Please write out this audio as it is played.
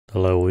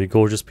Hello all you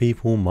gorgeous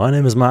people, my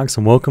name is Max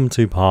and welcome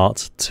to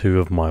part 2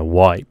 of my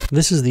wipe.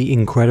 This is the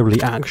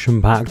incredibly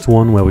action-packed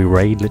one where we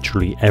raid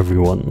literally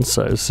everyone,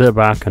 so sit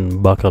back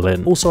and buckle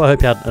in. Also I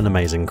hope you had an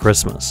amazing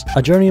Christmas. I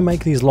generally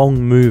make these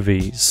long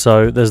movies,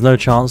 so there's no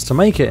chance to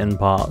make it in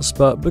parts,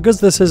 but because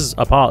this is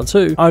a part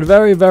 2, I'd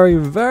very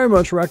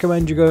much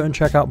recommend you go and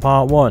check out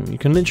part 1. You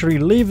can literally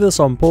leave this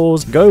on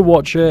pause, go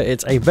watch it,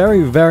 it's a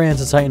very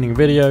entertaining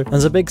video.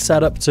 There's a big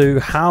setup to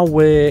how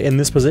we're in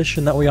this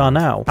position that we are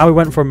now. How we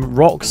went from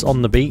rocks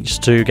on the beach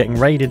to getting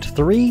raided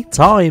 3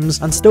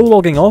 times and still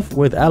logging off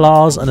with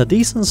LRs and a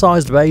decent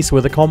sized base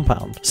with a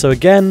compound. So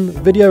again,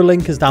 video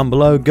link is down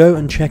below, go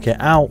and check it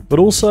out. But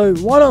also,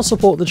 why not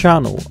support the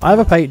channel? I have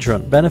a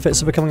Patreon.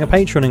 Benefits of becoming a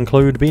patron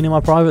include being in my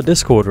private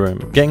Discord room,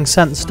 getting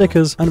sent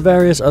stickers and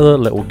various other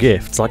little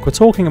gifts. Like we're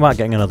talking about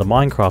getting another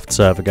Minecraft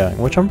server going,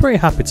 which I'm pretty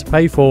happy to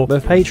pay for, but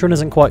if Patreon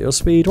isn't quite your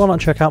speed, why not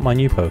check out my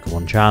new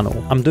Pokemon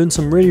channel? I'm doing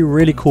some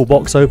really cool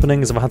box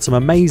openings, I've had some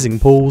amazing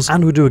pulls,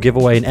 and we'll do a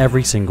giveaway in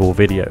every single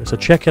video. So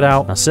check it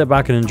out. Now sit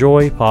back and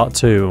enjoy part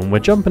 2, and we're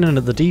jumping in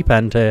at the deep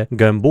end here,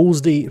 going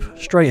balls deep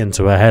straight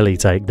into a heli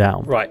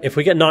takedown. Right, if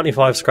we get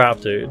 95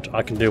 scrap, dude,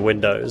 I can do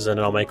windows and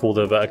I'll make all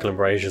the vertical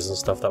embrasures and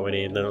stuff that we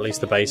need, and then at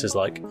least the base is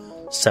like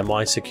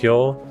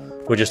semi-secure.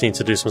 We just need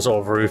to do some sort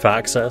of roof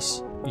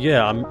access.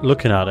 Yeah, I'm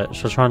looking at it.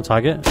 Should I try and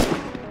tag it?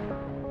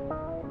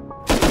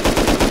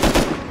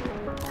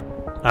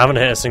 I haven't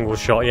hit a single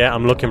shot yet.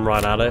 I'm looking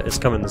right at it. It's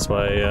coming this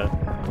way, yeah.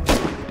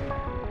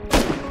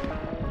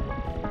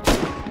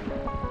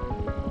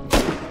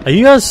 Are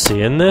you guys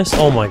seeing this?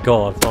 Oh my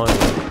god, finally.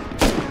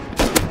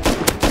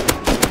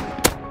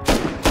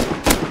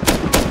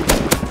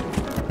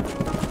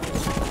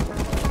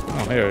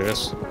 Oh, here it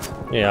is.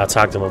 Yeah, I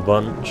tagged him a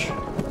bunch.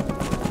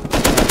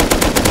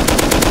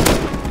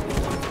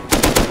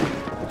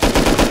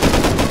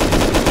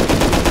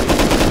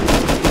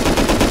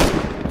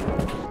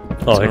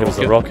 Oh, here comes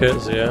the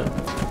rockets, yeah.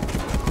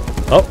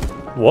 Oh,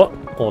 what?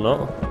 Or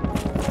not?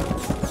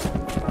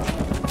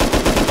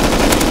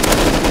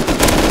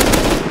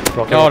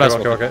 Rocket, oh,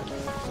 rocket.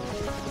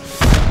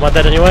 Am I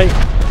dead anyway?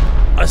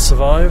 I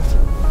survived.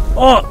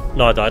 Oh!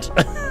 No, I died.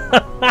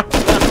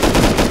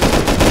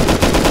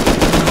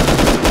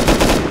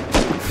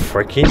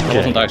 Freaking It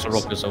wasn't actual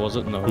rockets, was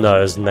it? No. No,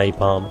 it was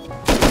napalm.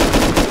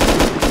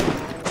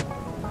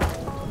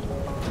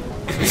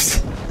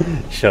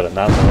 Shut it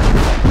now.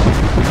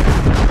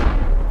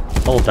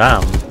 Oh,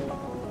 damn.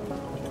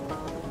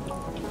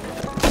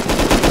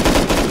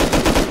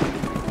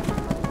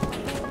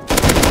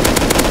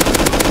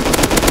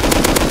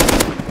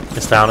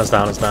 It's down.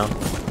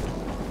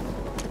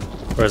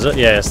 Where is it?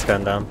 Yeah, it's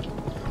going down.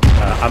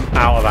 I'm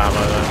out of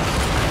ammo though.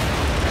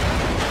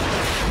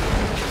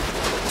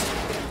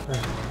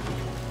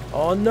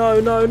 Oh no.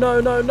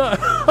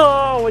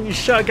 Oh, when you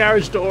shut a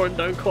garage door and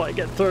don't quite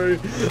get through.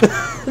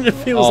 It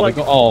feels like...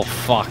 Oh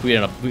fuck, we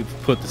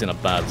put this in a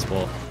bad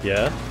spot.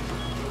 Yeah?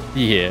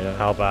 Yeah.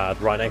 How bad?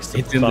 Right next to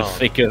it's in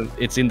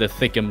the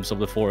thickums of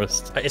the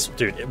forest.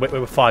 Dude,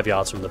 we're 5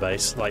 yards from the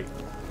base. Like,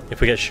 if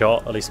we get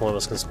shot, at least one of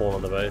us can spawn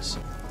on the base.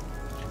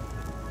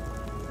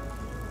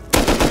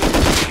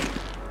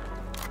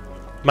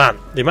 Man,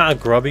 the amount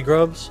of grubby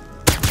grubs.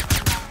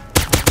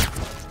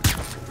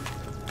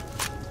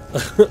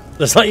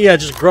 There's like, yeah,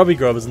 just grubby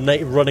grubs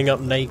running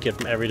up naked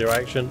from every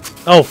direction.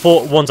 Oh,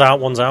 one's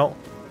out.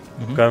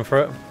 Mm-hmm. Going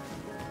for it.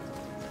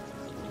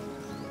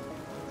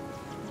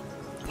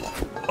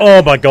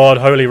 Oh my god,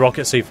 holy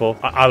rocket C4.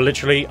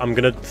 I'm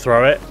gonna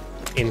throw it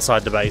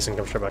inside the base and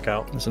come straight back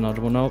out. There's another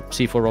one now.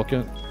 C4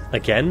 rocket.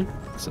 Again?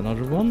 There's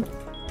another one.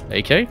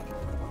 AK?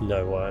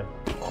 No way.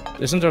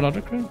 Isn't there another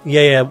crate?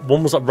 Yeah,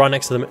 one was up right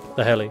next to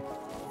the heli.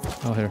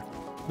 Oh, here.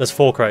 There's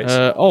 4 crates.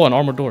 Oh, an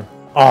armored door.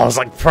 Oh, I was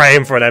like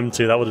praying for an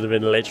M2. That would have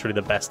been literally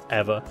the best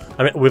ever.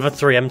 I mean, we've had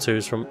 3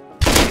 M2s from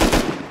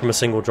a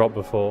single drop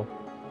before.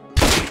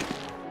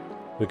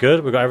 We're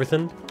good? We got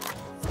everything?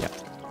 Yeah.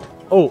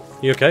 Oh,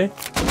 you okay?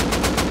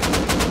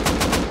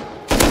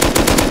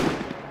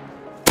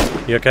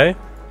 You okay?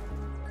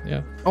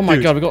 Yeah. Oh my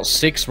god, we got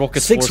 6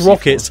 rockets. 6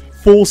 rockets,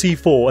 4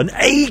 C4, an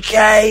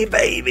AK,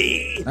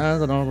 baby!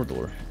 And an armored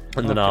door.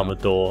 And an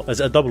armoured door.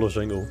 Is it a double or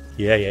single?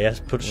 Yeah.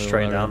 Put it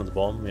straight down at the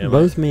bottom. Yeah,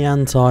 both me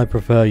and Ty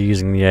prefer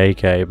using the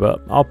AK, but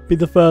I'll be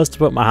the first to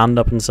put my hand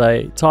up and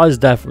say Ty's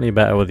definitely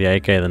better with the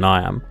AK than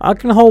I am. I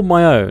can hold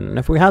my own, and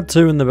if we had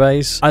 2 in the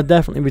base, I'd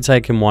definitely be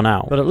taking one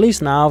out. But at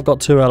least now I've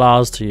got 2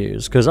 LRs to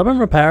use, because I've been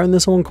repairing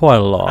this one quite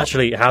a lot.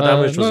 Actually, how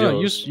damaged was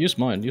yours? Use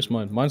mine.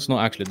 Mine's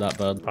not actually that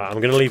bad. Right, I'm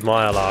going to leave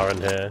my LR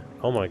in here.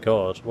 Oh my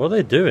god, what are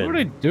they doing? What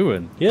are they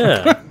doing?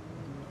 Yeah.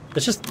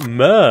 It's just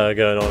murr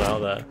going on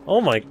out there.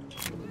 Oh my...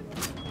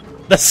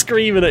 They're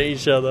screaming at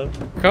each other.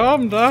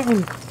 Calm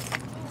down.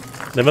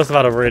 They must have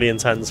had a really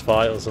intense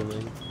fight or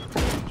something.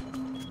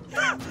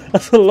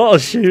 That's a lot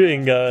of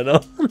shooting going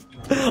on.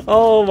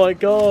 Oh my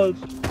god.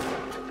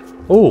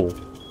 Oh,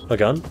 a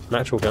gun. An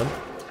actual gun.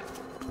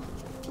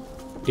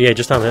 Yeah,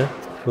 just down here.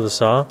 With a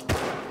SAR.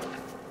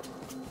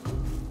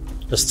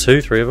 There's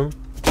 2, 3 of them.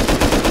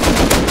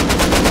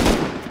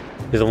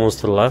 The other one's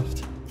to the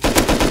left.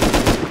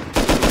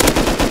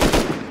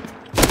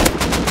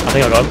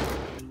 think I got him.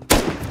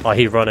 Oh,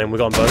 he's running. We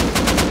got them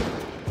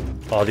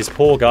both. Oh, these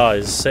poor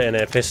guys sitting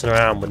here pissing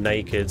around with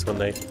nakeds when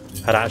they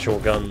had actual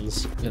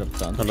guns.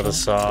 Another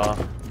SAR.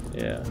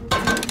 Yeah.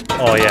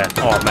 Oh, yeah.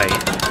 Oh, mate.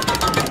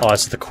 Oh,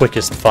 it's the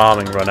quickest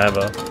farming run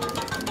ever.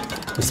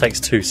 This takes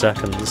 2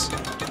 seconds.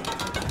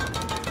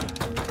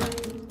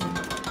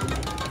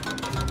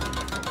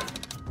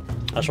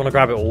 I just want to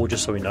grab it all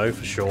just so we know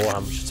for sure how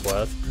much it's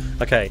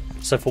worth. Okay,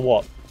 so for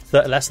what?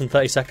 Less than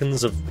 30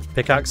 seconds of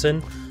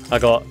pickaxing, I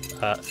got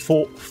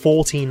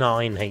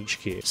 49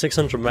 HQ,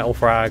 600 metal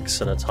frags,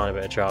 and a tiny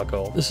bit of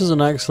charcoal. This is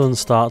an excellent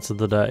start to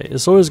the day.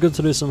 It's always good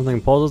to do something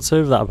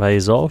positive that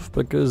pays off,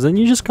 because then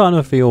you just kind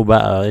of feel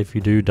better if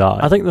you do die.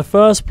 I think the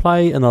first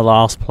play and the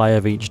last play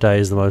of each day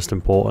is the most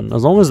important.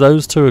 As long as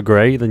those two are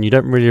great, then you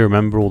don't really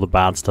remember all the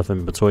bad stuff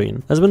in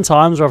between. There's been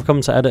times where I've come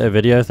to edit a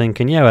video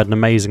thinking, yeah, I had an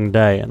amazing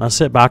day, and I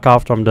sit back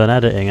after I'm done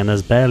editing and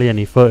there's barely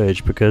any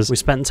footage because we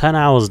spent 10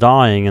 hours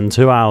dying and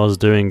 2 hours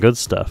doing good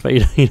stuff, but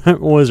you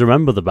don't always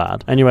remember the bad.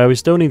 Anyway, we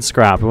still need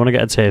scrap. We want to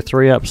get a tier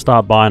 3 up,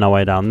 start buying our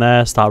way down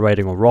there, start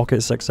raiding with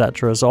rockets,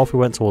 etc. So off we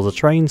went towards a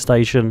train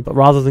station, but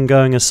rather than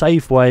going a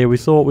safe way, we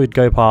thought we'd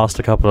go past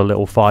a couple of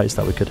little fights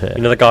that we could hit.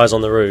 You know the guys on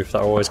the roof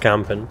that are always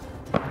camping?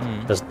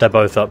 They're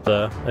both up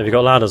there. Have you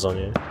got ladders on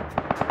you?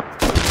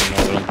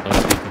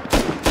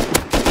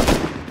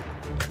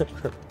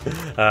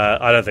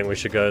 I don't think we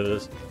should go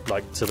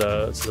to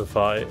the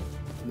fight.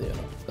 Yeah,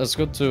 let's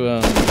go to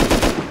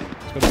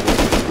let's go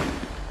to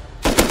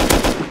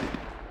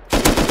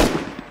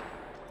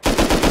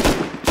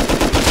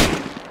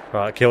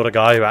Right, I killed a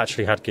guy who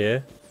actually had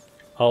gear.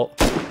 Oh.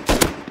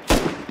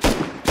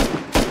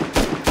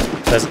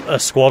 There's a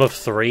squad of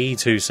 3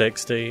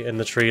 260 in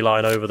the tree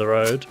line over the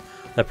road.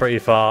 They're pretty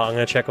far. I'm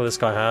going to check what this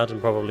guy had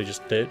and probably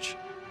just ditch.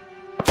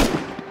 Is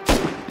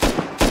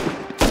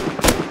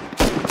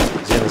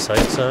he in the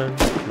safe zone?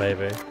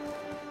 Maybe.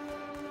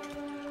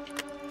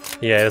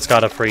 Yeah, this guy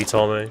had a free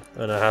Tommy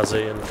and a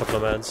Hazzy and a couple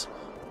of meds.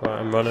 Right,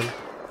 I'm running.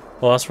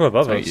 Well, that's from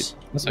above us.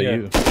 That's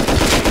you.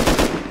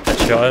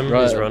 Shot him.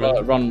 Right, He's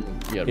running. Run.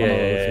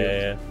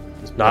 Yeah.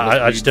 No,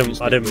 I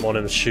didn't want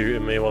him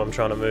shooting me while I'm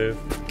trying to move.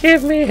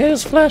 Give me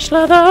his flesh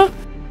leather.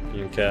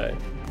 Okay.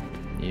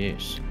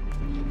 Yes.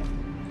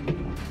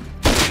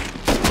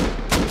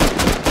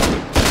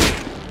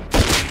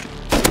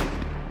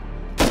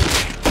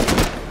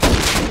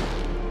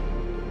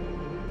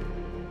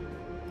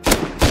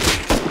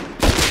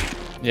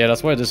 Yeah,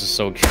 that's why this is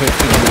so good.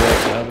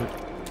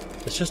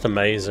 It's just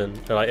amazing.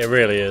 Like, it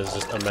really is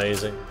just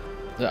amazing.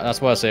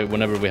 That's why I say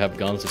whenever we have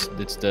guns,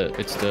 it's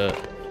the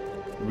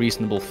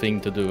reasonable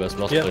thing to do as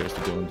Rust players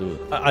to go and do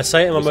it. I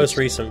say it in my most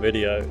recent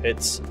video.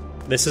 This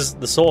is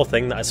the sort of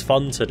thing that is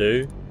fun to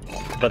do,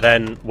 but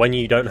then when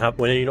you're not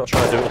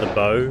trying to do it with a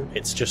bow,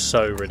 it's just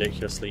so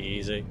ridiculously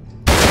easy.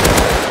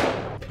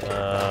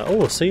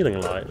 Oh, a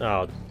ceiling light. Oh,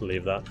 I'll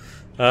leave that.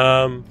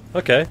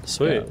 Okay,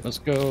 sweet. Yeah, let's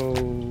go.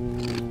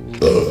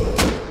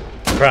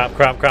 Crap.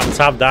 I'm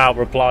tabbed out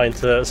replying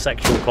to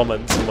sexual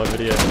comments in my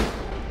video.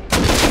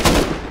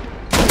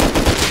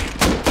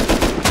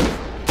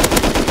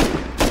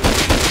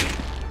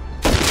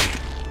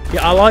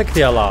 Yeah, I like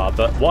the LR,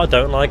 but what I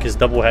don't like is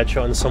double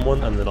headshotting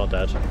someone and they're not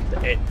dead.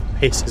 It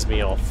pisses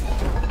me off.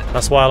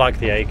 That's why I like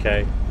the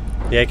AK.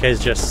 The AK is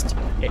just...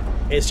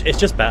 It's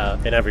just better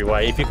in every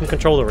way. If you can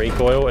control the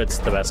recoil, it's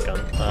the best gun.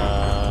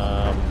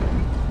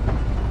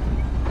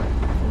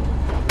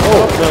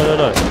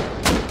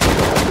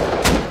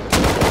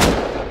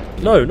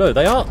 Oh, no,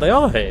 they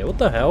are here. What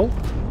the hell?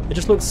 It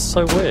just looks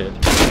so weird.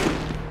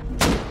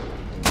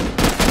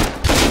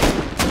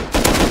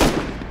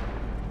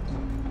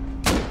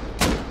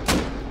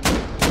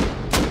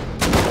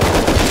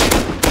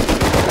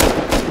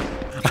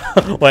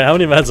 Wait, how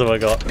many meds have I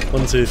got?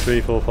 1, 2, 3,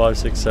 4, 5,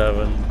 6,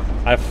 7.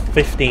 I have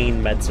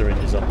 15 med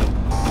syringes on me.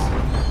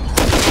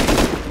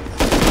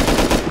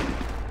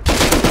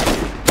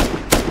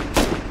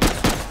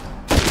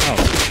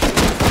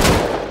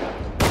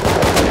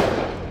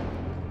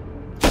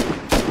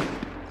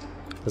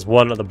 There's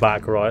one at the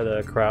back right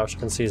there, crouched. I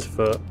can see his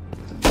foot.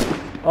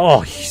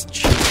 Oh, he's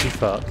cheeky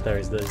fuck. There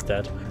he's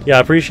dead. Yeah, I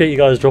appreciate you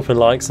guys dropping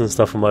likes and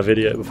stuff on my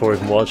video before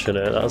even watching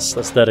it.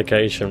 That's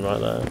dedication right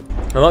there.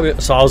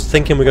 So I was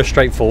thinking we go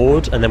straight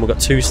forward, and then we've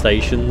got 2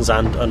 stations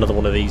and another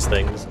one of these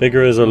things.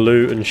 Vigor is a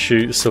loot and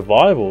shoot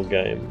survival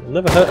game.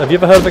 Have you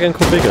ever heard of a game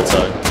called Vigor,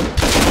 Ty?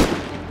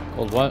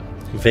 Called what?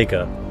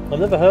 Vigor. I've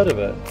never heard of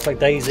it. It's like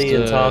DayZ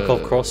and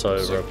Tarkov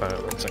crossover,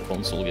 apparently. It's a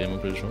console game, I'm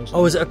pretty sure.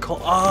 Oh, is it a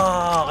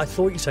I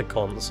thought you said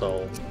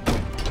console.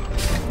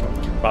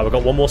 Right, we've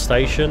got one more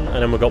station,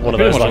 and then we've got one of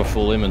those. Like a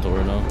full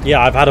inventory now. Yeah,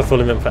 I've had a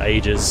full inventory for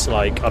ages.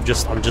 Like, I'm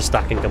just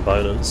stacking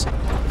components.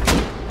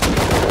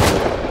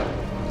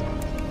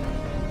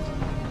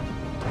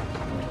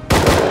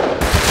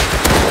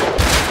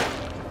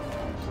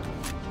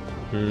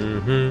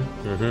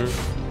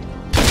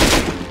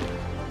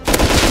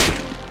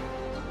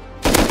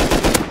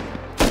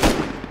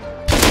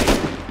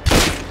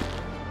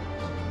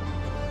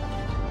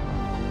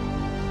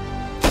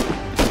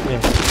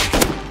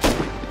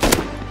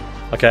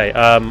 Okay,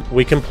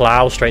 we can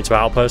plow straight to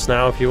outpost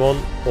now if you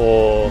want,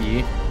 or...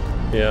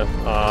 Yeah,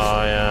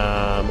 I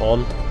am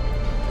on.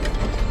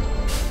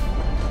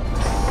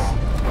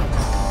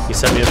 You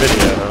sent me a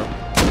video, huh?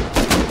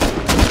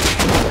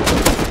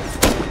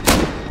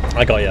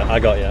 I got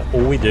ya.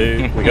 All we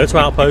do, we go to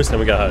outpost, then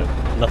we go home.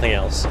 Nothing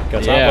else.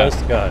 Go to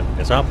outpost, go home.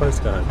 Go to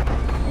outpost, go home.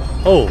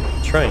 Oh,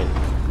 train.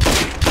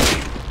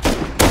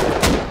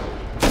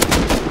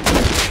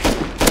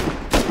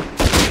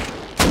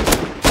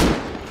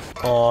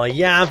 Oh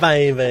yeah,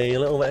 baby, a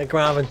little bit of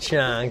grab and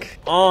chag.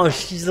 Oh,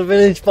 she's a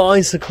village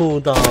bicycle,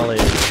 darling.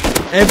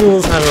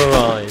 Everyone's had a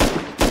ride.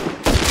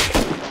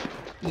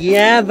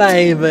 Yeah,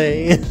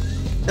 baby.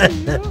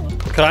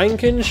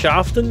 Cranken,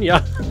 shaften,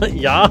 yeah,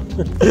 yeah.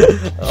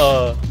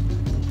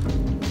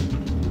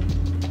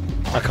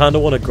 I kind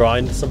of want to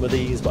grind some of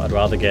these, but I'd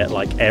rather get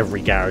like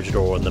every garage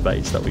door in the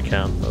base that we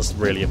can. That's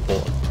really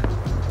important.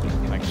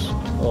 Thanks.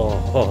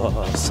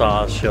 Oh,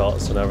 SARS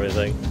shots and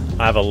everything.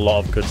 I have a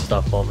lot of good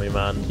stuff on me,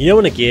 man. You know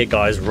when a geared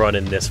guy's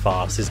running this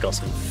fast, he's got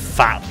some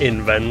fat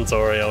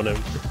inventory on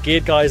him.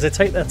 Geared guys, they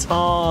take their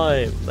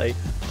time. They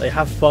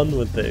have fun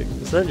with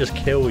things. They don't just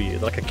kill you.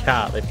 They're like a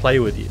cat. They play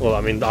with you. Well,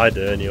 I mean, I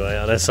do anyway.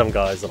 I know some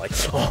guys are like,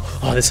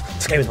 oh, this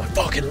game is my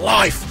fucking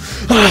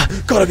life. Ah,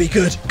 gotta be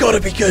good. Gotta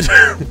be good.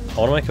 I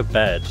want to make a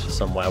bed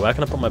somewhere. Where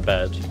can I put my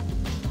bed?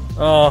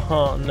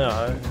 Oh,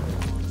 no.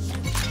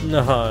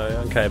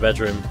 No. Okay,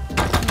 bedroom.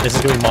 This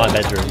is gonna be my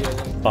bedroom.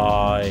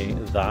 Buy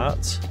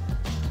that.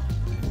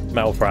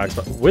 Metal frags,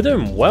 but we're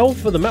doing well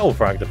for the metal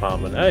frag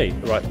department. Hey,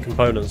 right,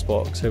 components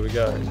box, here we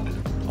go.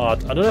 Oh, I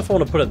don't know if I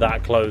want to put it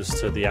that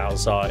close to the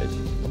outside.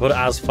 I'll put it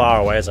as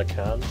far away as I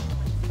can.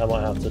 I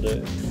might have to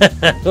do.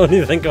 What do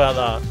you think about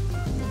that?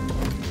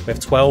 We have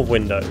 12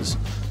 windows.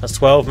 That's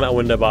 12 metal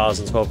window bars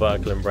and 12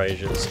 vertical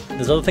embrasures.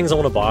 There's other things I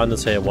want to buy on the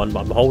tier 1, but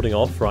I'm holding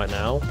off right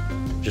now,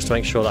 just to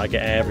make sure that I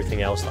get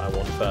everything else that I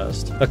want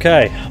first.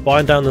 Okay,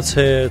 buying down the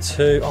tier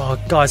 2.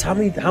 Oh, guys, how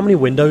many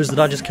windows did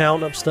I just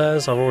count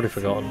upstairs? I've already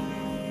forgotten.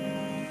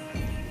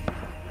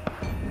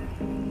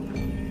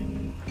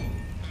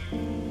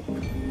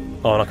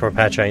 Oh, and I can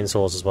repair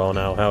chainsaws as well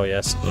now. Hell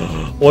yes.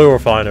 Oil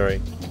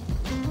refinery.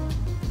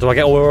 Do I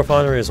get oil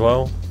refinery as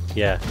well?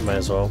 Yeah, may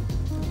as well.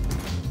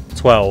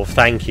 12.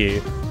 Thank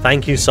you.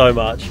 Thank you so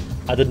much.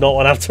 I did not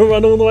want to have to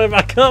run all the way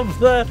back up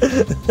there.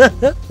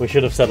 We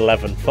should have said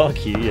 11.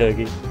 Fuck you,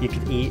 Yogi. You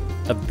could eat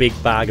a big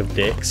bag of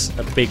dicks.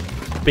 A big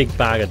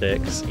bag of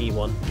dicks. Eat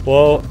one.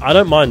 Well, I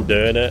don't mind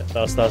doing it.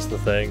 That's the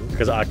thing.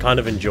 Because I kind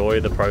of enjoy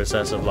the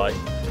process of like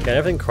getting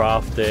everything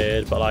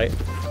crafted, but like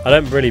I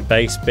don't really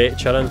base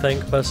bitch, I don't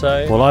think, per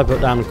se. Well, I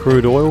put down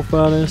crude oil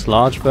furnace,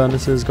 large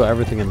furnaces, got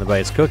everything in the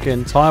base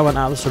cooking. Ty went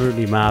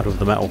absolutely mad with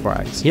the metal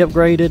frags. He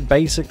upgraded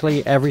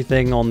basically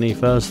everything on the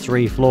first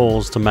 3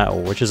 floors to metal,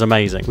 which is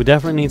amazing. We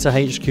definitely need to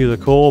HQ the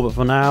core, but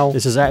for now,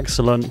 this is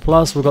excellent.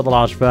 Plus, we've got the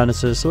large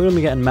furnaces, so we're going to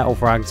be getting metal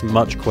frags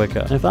much quicker.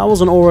 And if that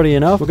wasn't already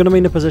enough, we're going to be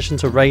in a position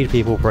to raid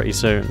people pretty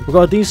soon. We've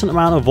got a decent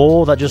amount of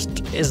ore that just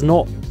is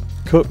not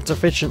cooked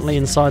efficiently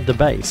inside the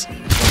base.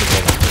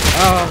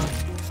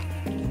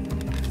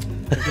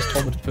 You just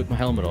told me to put my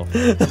helmet off.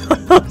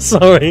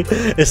 Sorry,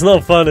 it's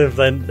not fun if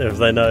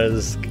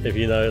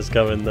you know it's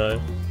coming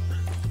though.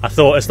 I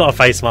thought it's not a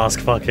face mask.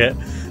 Fuck it.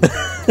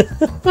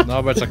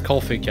 No, but it's a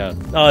coffee can.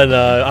 I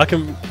know. I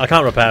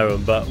can't repair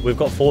them, but we've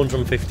got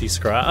 450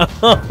 scrap.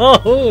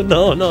 Oh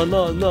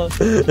no.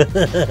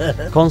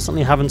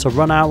 Constantly having to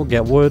run out,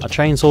 get wood. Our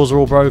chainsaws are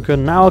all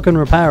broken. Now I can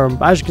repair them.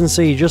 But as you can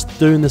see, just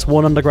doing this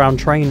one underground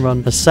train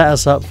run has set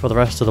us up for the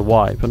rest of the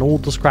wipe. And all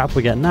the scrap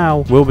we get now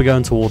will be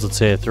going towards a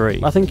tier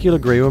 3. I think you'll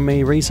agree with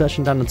me.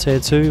 Researching down to tier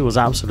 2 was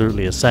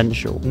absolutely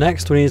essential.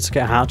 Next, we need to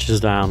get hatches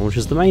down, which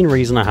is the main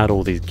reason I had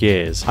all these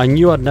gears. I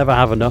knew I'd never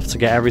have enough to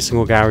get every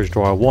single garage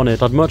door I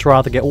wanted. I'd much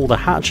rather get all the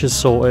hatches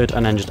sorted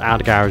and then just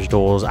add garage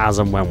doors as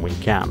and when we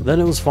can. Then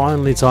it was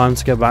finally time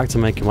to get back to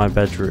making my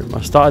bedroom. I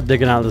started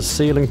digging out the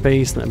ceiling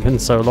piece and it had been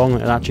so long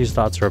it actually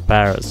started to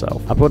repair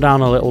itself. I put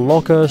down a little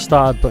locker,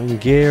 started putting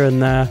gear in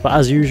there, but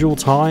as usual,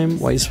 time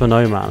waits for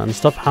no man, and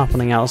stuff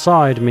happening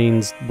outside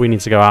means we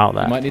need to go out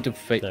there. You might need to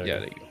fake. Yeah,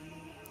 there you go.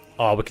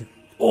 Oh, we can.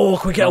 Oh,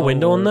 can we get a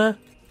window on there?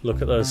 Look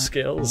at those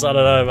skills. I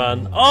don't know,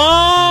 man.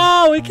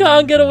 Oh, we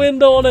can't get a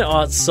window on it.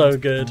 Oh, it's so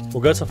good.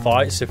 We'll go to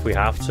fights if we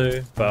have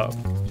to, but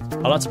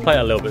I like to play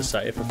it a little bit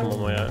safe if I'm on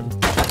my own.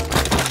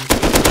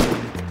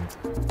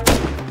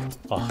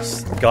 Oh,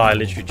 this guy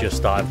literally just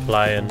started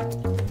playing.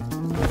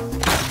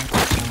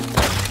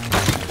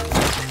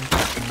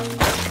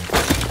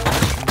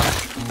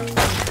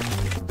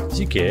 Is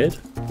he geared?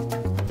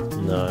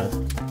 No.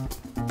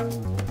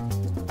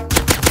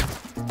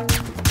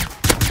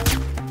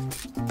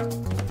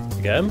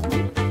 Get him?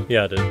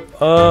 Yeah, I did.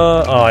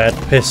 Oh, I had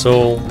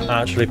pistol.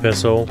 Actually,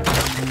 pistol.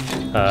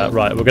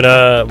 Right, we're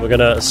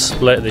gonna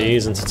split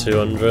these into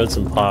 200s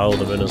and pile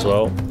them in as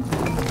well.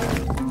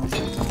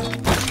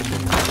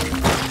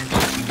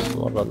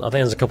 I think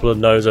there's a couple of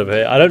no's over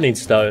here. I don't need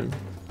stone.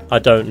 I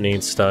don't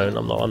need stone.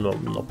 I'm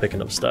not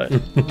picking up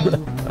stone.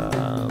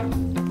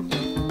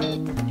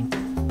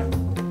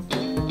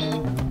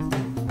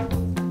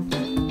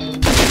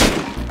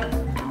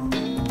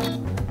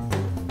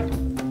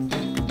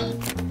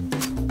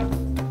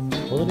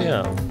 Bloody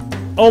hell.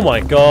 Oh my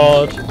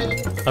god!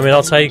 I mean,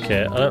 I'll take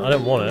it. I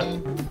don't want it.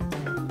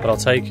 But I'll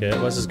take it.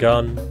 Where's his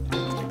gun?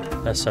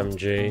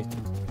 SMG.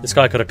 This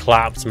guy could have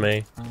clapped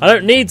me. I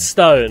don't need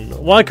stone!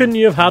 Why couldn't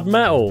you have had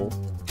metal?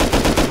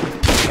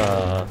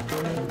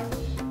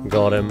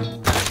 Got him.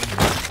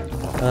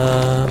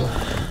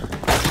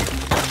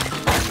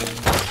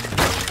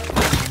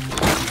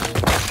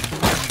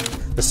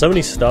 There's so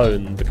many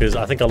stone because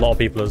I think a lot of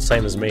people are the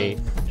same as me,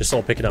 just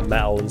sort of picking up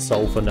metal and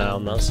sulfur now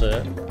and that's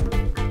it.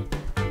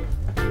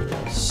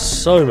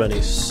 So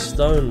many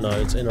stone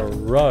nodes in a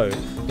row.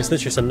 It's literally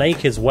just a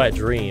naked's wet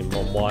dream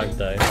on wipe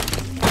day.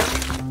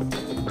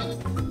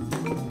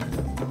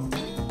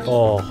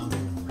 Oh.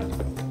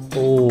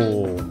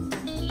 Oh.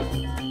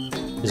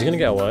 Is he gonna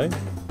get away?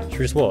 Should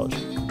we just watch?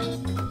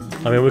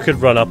 I mean, we could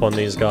run up on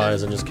these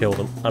guys and just kill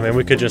them. I mean,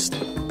 we could just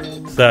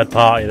third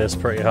party this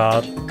pretty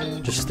hard.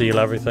 Just steal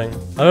everything.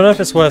 I don't know if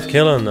it's worth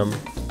killing them.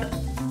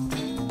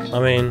 I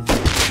mean...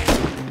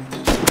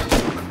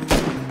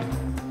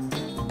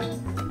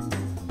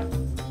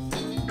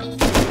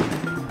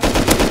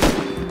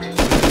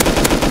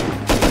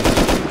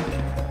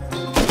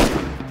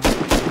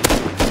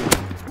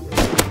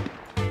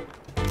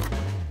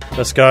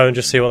 Let's go and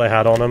just see what they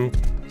had on them.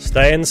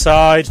 Stay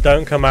inside,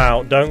 don't come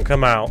out, don't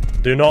come out.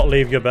 Do not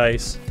leave your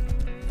base.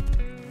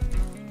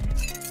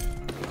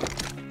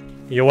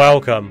 You're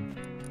welcome.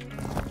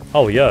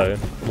 Oh, yo,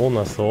 more than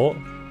I thought.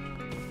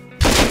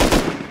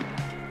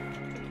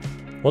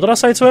 What did I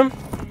say to him?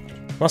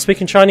 Am I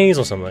speaking Chinese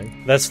or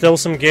something? There's still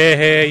some gear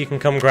here, you can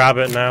come grab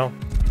it now.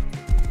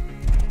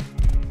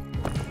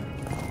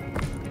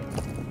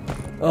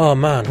 Oh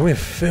man, we've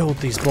filled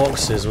these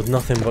boxes with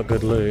nothing but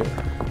good loot.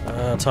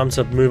 Time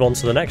to move on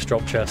to the next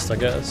drop chest, I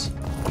guess.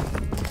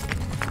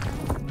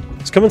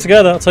 It's coming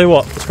together, I'll tell you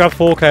what. Let's grab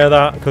 4k of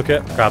that, cook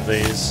it, grab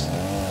these.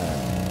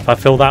 If I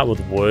fill that with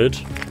wood,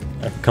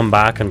 I can come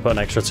back and put an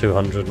extra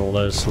 200 in all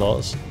those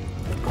slots.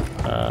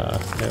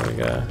 Here we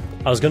go.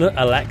 I was going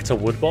to elect a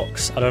wood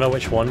box. I don't know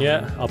which one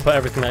yet. I'll put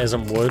everything that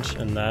isn't wood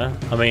in there.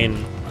 I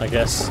mean, I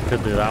guess I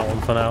could do that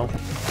one for now.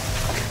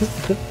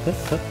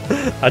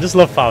 I just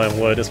love farming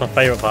wood. It's my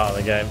favourite part of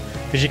the game.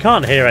 Because you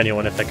can't hear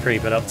anyone if they're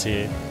creeping up to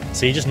you.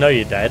 So you just know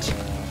you're dead.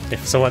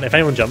 If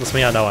anyone jumps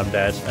me, I know I'm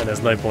dead. And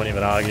there's no point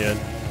even arguing.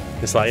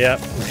 It's like, yep.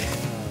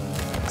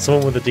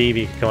 Someone with a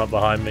DV can come up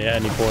behind me at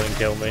any point and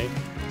kill me.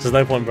 So there's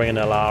no point bringing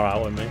LR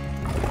out with me.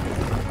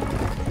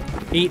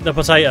 Eat the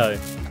potato.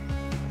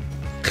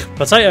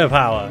 Potato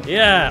power.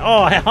 Yeah.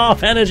 Oh,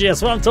 half energy.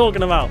 That's what I'm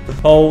talking about.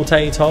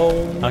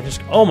 Potato.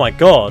 Oh my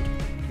god.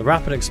 The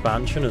rapid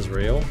expansion is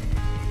real.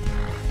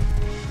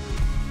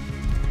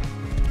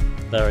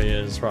 There he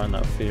is, right in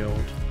that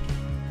field.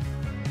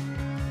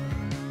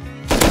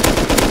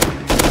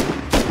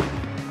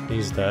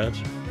 He's dead.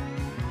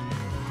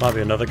 Might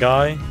be another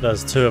guy.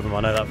 There's two of them,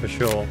 I know that for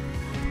sure.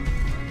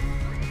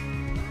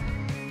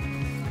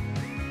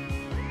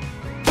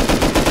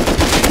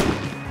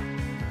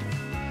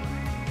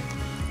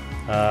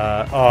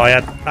 Oh, I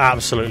had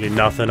absolutely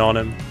nothing on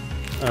him.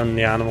 And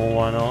the animal,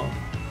 why not?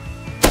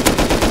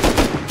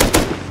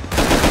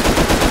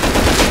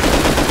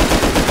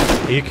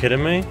 Are you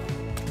kidding me?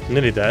 I'm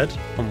nearly dead.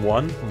 I'm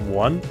one.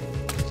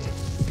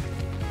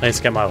 I need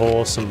to get my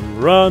horse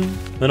and run.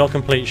 They're not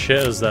complete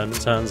shitters then, it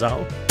turns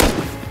out.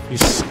 You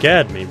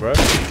scared me, bro.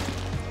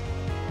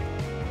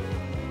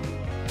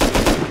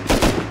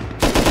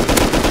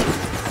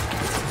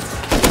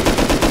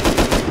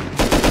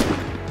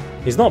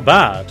 He's not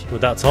bad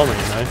with that Tommy, you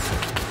know.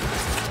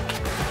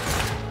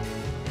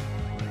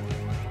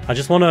 I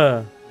just want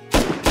to...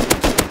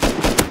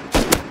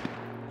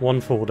 One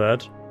full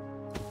dead.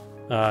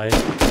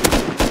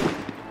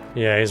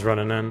 Yeah, he's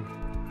running in.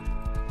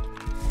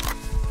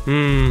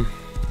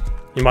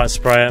 He might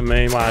spray at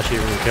me, might actually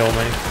even kill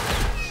me.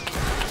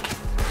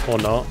 Or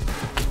not.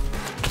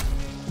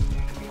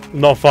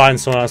 Not fighting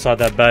someone outside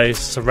their base.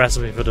 It's a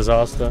recipe for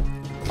disaster.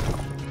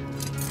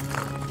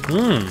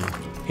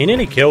 He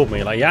nearly killed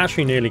me. Like, he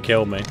actually nearly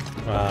killed me.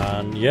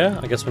 And yeah,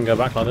 I guess we can go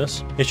back like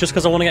this. It's just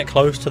because I want to get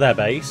close to their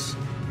base.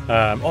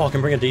 Oh, I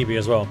can bring a DB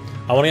as well.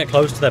 I want to get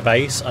close to their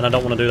base, and I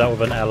don't want to do that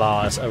with an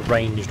LR. It's a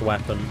ranged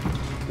weapon.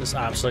 There's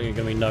absolutely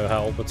going to be no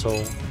help at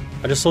all.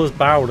 I just saw this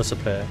barrel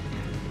disappear.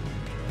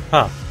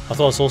 Huh, I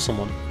thought I saw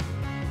someone.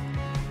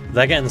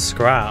 They're getting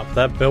scrap.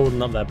 They're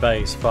building up their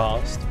base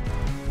fast.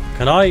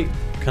 Can I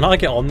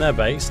get on their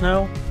base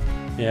now?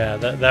 Yeah,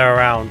 they're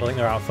around. I think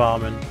they're out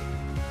farming.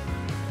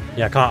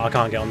 Yeah, I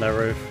can't get on their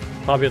roof.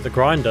 Might be at the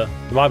grinder.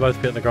 They might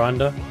both be at the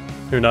grinder.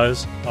 Who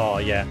knows? Oh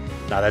yeah.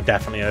 No, they're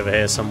definitely over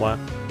here somewhere.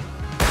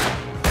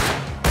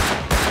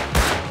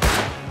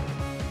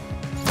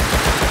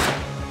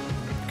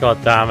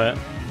 God damn it.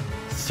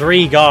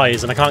 3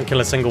 guys and I can't kill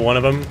a single one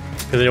of them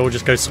because they all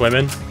just go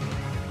swimming.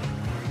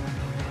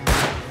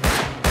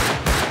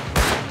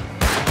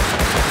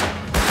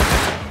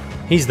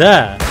 He's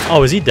there.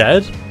 Oh, is he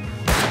dead?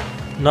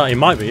 No, he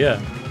might be, yeah.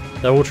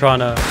 They're all trying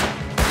to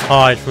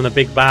hide from the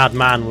big bad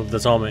man with the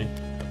Tommy.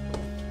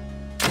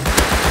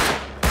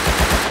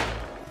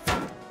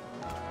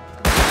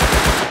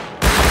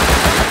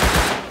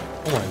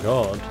 Oh my my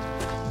god.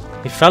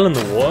 He fell in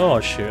the water while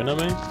shooting at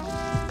me.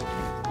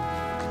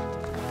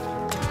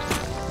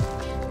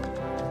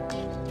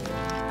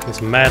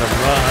 This med, I'm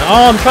running.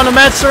 Oh, I'm trying to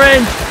med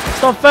syringe!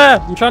 It's not fair!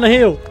 I'm trying to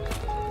heal.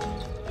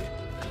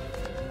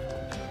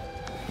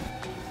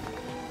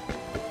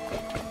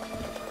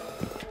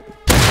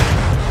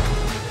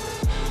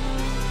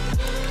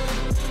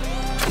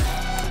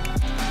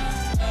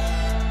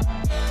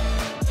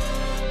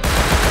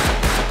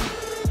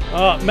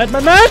 Oh, med!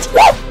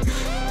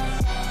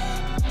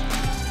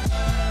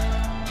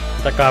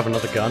 Did that guy have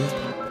another gun?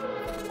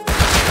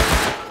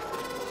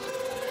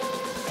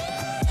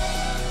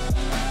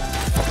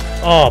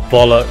 Oh,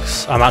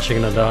 bollocks. I'm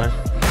actually gonna die.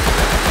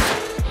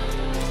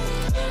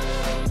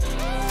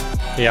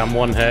 Yeah, I'm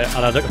one hit,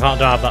 and I don't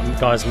have that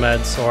guy's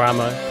meds or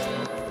ammo.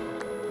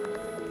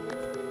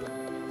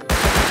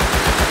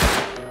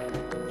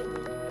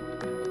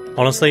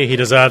 Honestly, he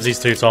deserves these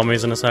 2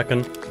 Tommies in a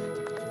second.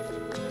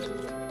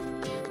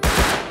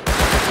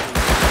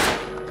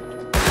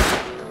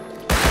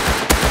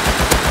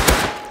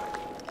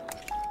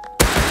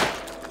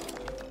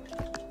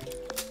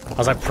 I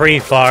was like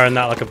pre-firing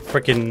that like a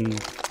freaking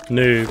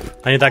noob.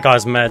 I need that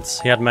guy's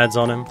meds. He had meds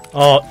on him.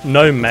 Oh,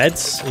 no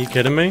meds? Are you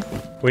kidding me?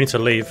 We need to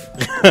leave.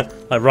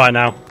 Like right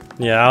now.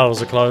 Yeah, that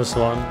was a close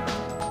one.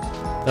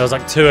 There was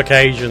like 2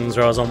 occasions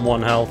where I was on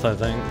 1 health, I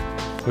think.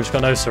 We've just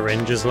got no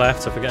syringes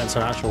left if we get into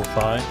an actual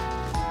fight.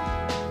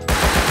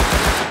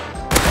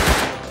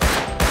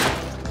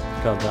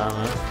 God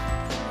damn it.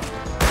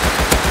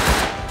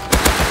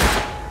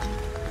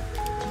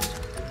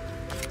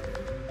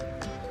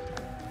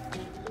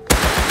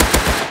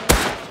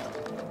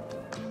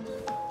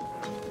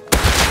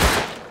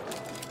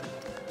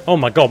 Oh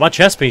my god, my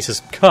chest piece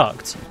is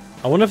cucked.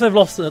 I wonder if they've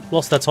lost their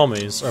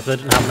Tommies, or if they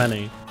didn't have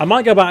many. I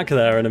might go back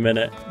there in a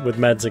minute with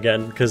meds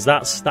again, because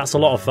that's a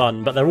lot of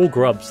fun, but they're all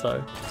grubs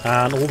though.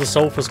 And all the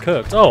sulfur's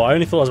cooked. Oh, I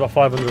only thought there was about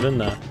 500 in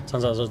there.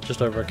 Turns out it was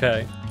just over a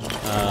K.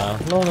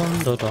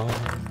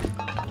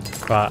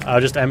 Right,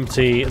 I'll just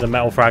empty the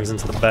metal frags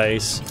into the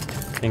base,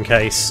 in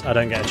case I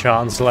don't get a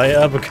chance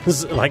later,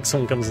 because like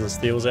someone comes and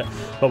steals it.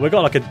 But we've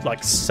got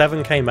like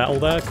 7k metal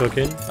there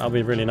cooking. That'll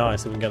be really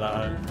nice if we can get that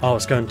home. Oh,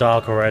 it's going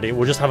dark already.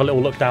 We'll just have a little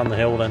look down the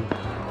hill then,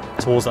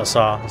 towards that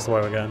SAR. That's the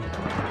way we're going.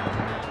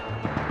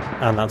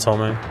 And that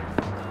Tommy.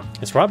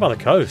 It's right by the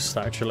coast,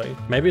 actually.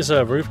 Maybe it's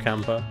a roof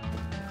camper.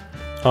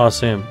 Oh, I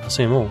see him. I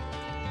see him all.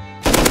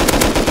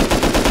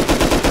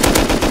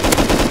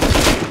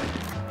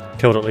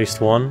 Killed at least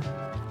one.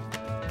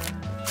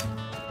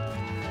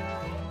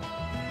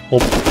 Oh.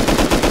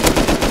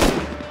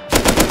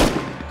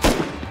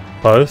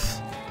 Both.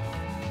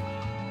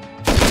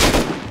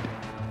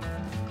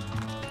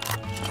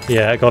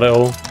 Yeah, got it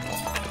all.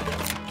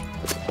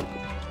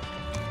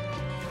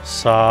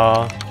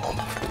 SAR.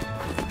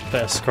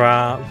 Bit of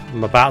scrap.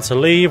 I'm about to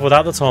leave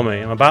without the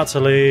Tommy. I'm about to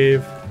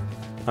leave.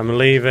 I'm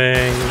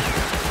leaving.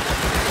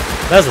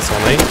 There's the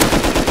Tommy.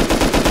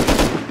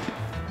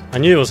 I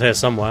knew he was here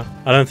somewhere.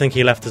 I don't think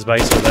he left his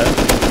base with it.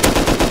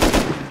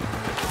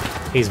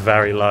 He's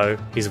very low.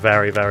 He's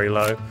very, very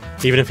low.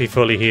 Even if he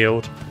fully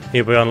healed,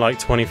 he'll be on like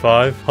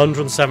 25.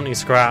 170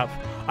 scrap.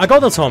 I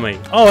got the Tommy!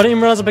 Oh, I didn't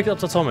even realise I picked up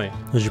the Tommy.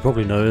 As you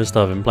probably noticed,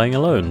 I've been playing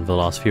alone for the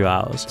last few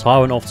hours. So I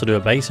went off to do a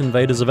Base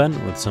Invaders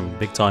event with some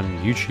big time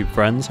YouTube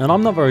friends, and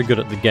I'm not very good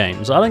at the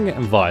game, so I don't get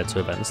invited to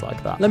events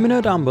like that. Let me know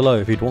down below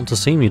if you'd want to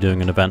see me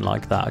doing an event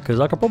like that, because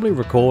I could probably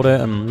record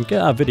it and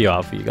get a video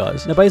out for you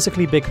guys. They're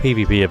basically big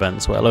PvP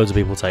events where loads of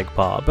people take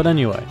part, but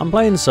anyway, I'm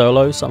playing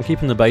solo, so I'm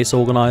keeping the base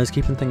organised,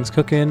 keeping things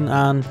cooking,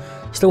 and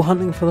still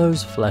hunting for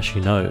those fleshy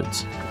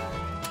nodes.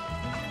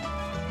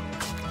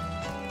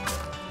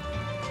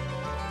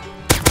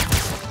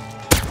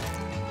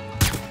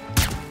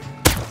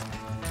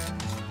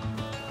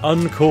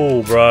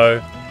 Uncool,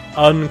 bro.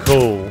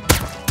 Uncool.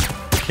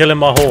 Killing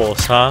my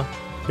horse, huh?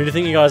 Who do you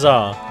think you guys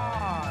are?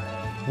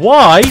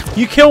 Why?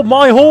 You killed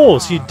my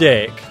horse, you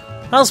dick.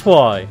 That's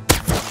why.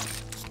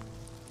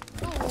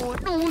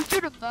 No, you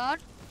shouldn't, man.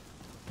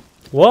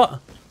 What?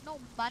 No,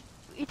 man.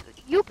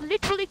 You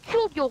literally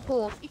killed your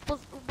horse. It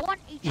was 1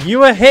 HP. You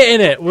were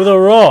hitting it with a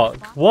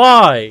rock.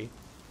 Why?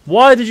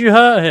 Why did you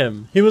hurt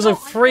him? He was a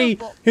free...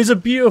 He's a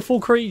beautiful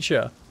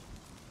creature.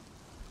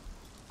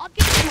 I'll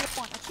give you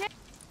one, okay?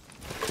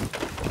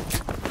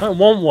 I don't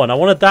want one. I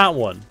wanted that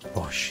one.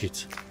 Oh,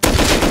 shit.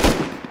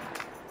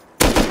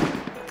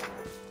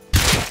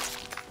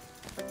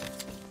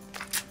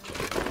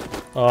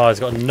 Oh, he's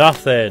got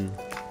nothing.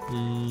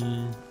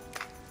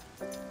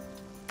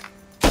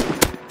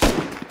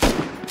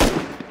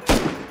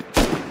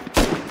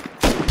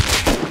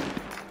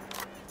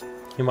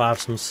 He might have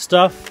some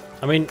stuff.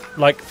 I mean,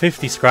 like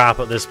 50 scrap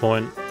at this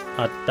point.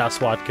 That's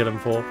what I'd kill him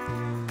for.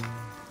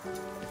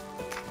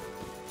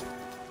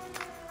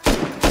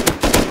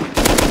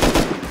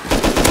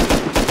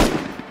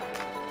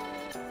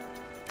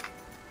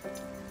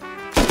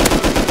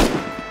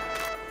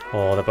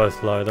 Oh, they're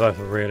both low. They're both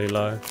really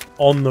low.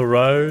 On the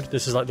road.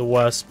 This is like the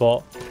worst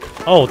spot.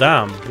 Oh,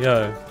 damn.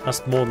 Yo,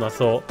 that's more than I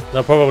thought.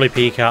 They'll probably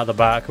peek out the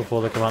back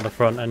before they come out the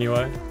front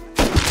anyway.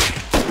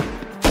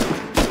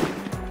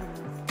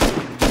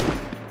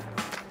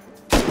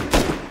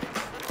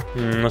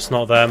 That's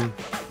not them.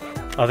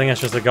 I think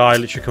that's just a guy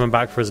literally coming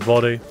back for his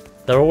body.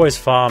 They're always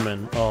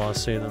farming. Oh, I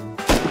see them.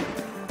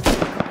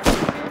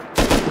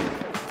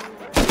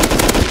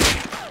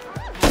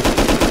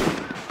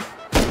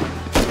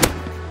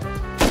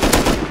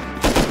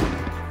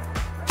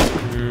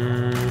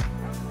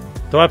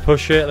 Do I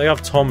push it? They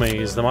have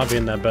Tommies. They might be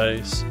in their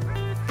base.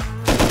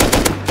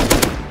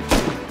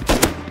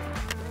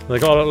 They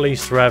got at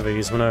least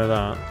Revies. We know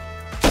that.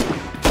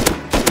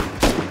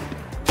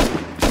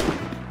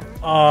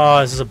 Oh,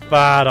 this is a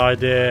bad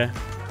idea.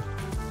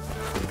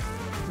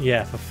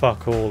 Yeah, for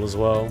fuck all as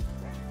well.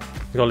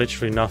 We got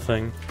literally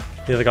nothing.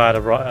 The other guy had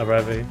a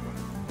Revy.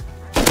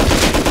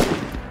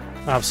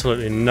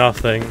 Absolutely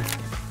nothing.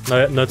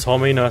 No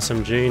Tommy, no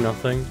SMG,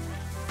 nothing.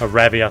 A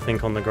Revy, I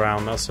think, on the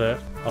ground. That's it.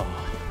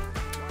 Oh.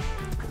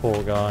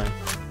 Poor guy.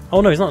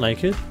 Oh no, he's not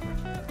naked.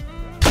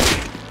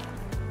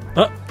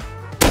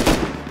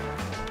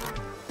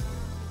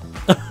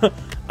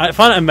 I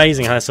find it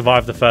amazing how I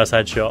survived the first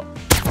headshot.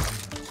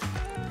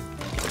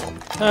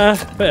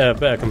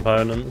 Bit of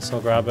components,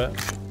 I'll grab it.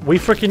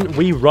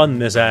 We run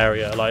this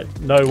area, like,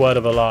 no word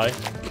of a lie.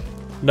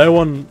 No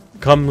one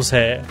comes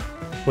here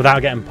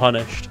without getting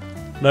punished.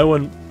 No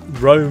one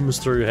roams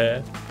through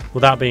here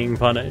without being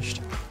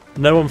punished.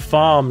 No one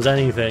farms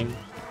anything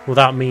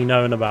without me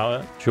knowing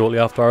about it. Shortly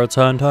after I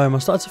returned home, I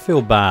started to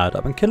feel bad.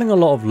 I've been killing a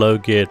lot of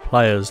low-geared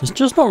players. It's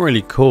just not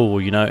really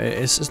cool, you know.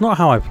 It's not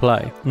how I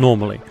play,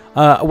 normally.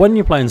 When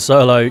you're playing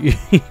solo, you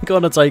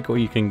gotta take what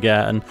you can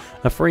get, and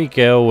a free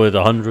kill with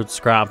 100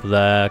 scrap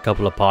there, a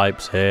couple of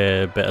pipes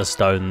here, a bit of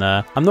stone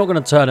there. I'm not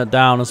gonna turn it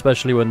down,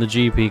 especially when the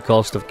GP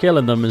cost of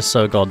killing them is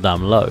so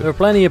goddamn low. There are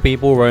plenty of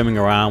people roaming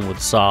around with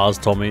SARS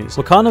Tommies.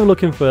 We're kind of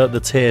looking for the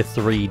tier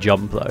 3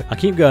 jump though. I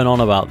keep going on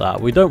about that.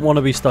 We don't want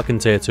to be stuck in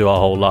tier 2 our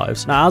whole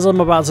lives. Now, as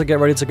I'm about to get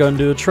ready to go and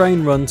do a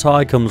train run,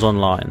 Ty comes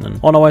online, and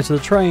on our way to the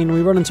train,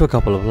 we run into a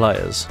couple of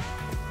players.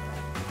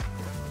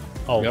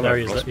 Oh, there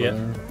he is. Yeah.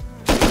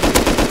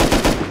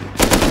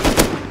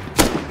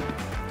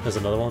 There's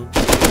another one.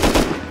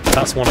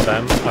 That's one of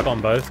them. I got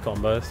them both. Got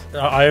them both.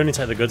 I only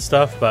take the good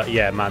stuff, but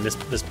yeah, man,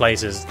 this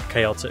place is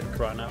chaotic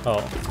right now. Oh,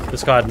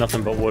 this guy had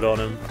nothing but wood on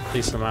him.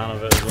 Decent amount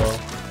of it as well.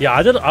 Yeah,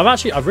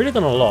 I've really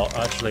done a lot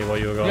actually while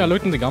you were gone. Yeah, I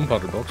looked in the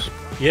gunpowder box.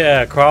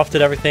 Yeah, crafted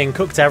everything,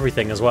 cooked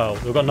everything as well.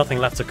 We've got nothing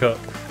left to cook,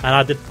 and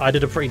I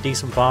did a pretty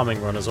decent farming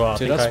run as well.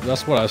 See,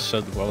 that's what I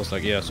said. I was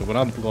like, yeah. So when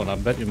I'm gone, I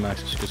bet you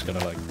Max is just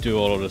gonna like do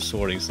all of the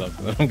sorting stuff,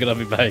 and then I'm gonna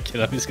be back,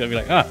 and I'm just gonna be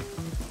like,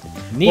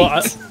 neat.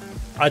 Well,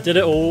 I did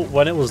it all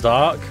when it was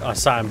dark. I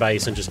sat in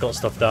base and just got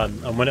stuff done.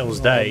 And when it was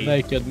day,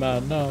 naked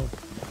man, no.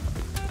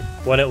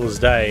 When it was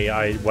day,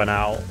 I went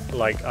out.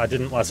 Like I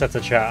said to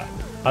chat,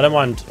 I don't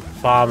mind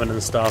farming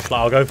and stuff.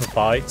 Like I'll go for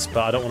fights,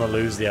 but I don't want to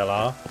lose the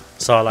LR.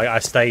 So like I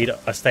stayed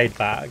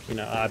back. You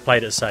know, I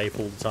played it safe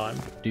all the time.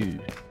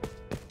 Dude.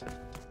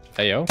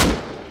 Hey yo.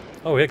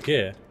 Oh, we had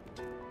gear.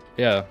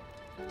 Yeah.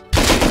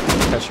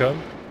 Headshot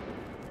him.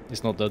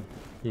 He's not dead.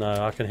 No,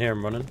 I can hear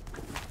him running.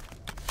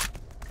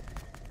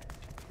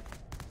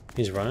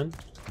 He's running.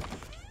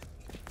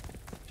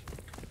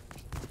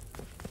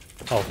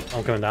 Oh,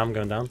 I'm going down, I'm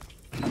going down.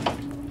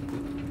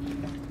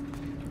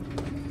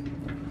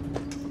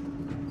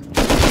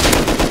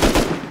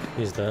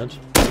 He's dead.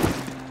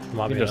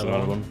 Might be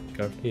another one.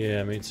 Go.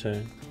 Yeah, me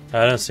too.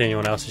 I don't see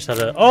anyone else. He just had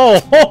a...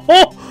 Oh,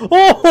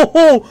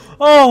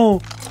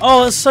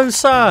 that's so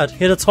sad.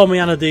 He had a Tommy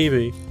and a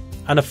DB.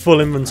 And a full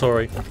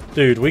inventory.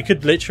 Dude, we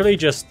could literally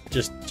just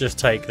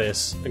take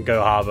this and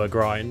go harbour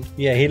grind.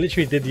 Yeah, he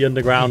literally did the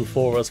underground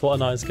for us. What a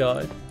nice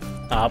guy.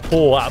 That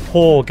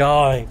poor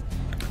guy.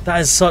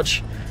 That is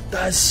such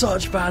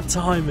bad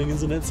timing,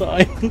 isn't it?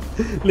 I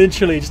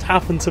literally just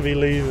happened to be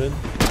leaving.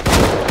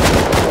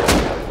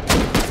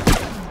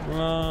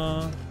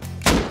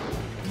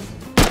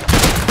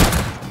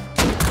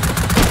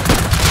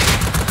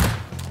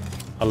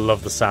 I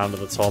love the sound of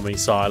the Tommy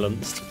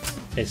silenced.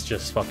 It's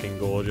just fucking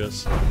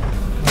gorgeous.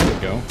 There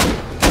we go.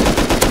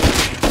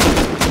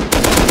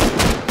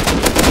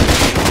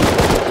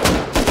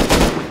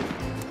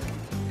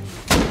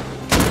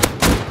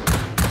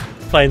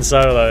 Playing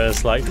solo,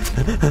 it's like...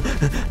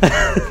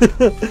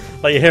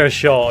 like you hear a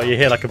shot or you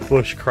hear like a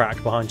bush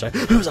crack behind you.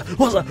 Who's that?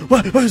 What's that?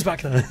 Who's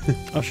back there?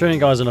 I've shown you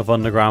guys enough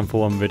underground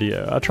for one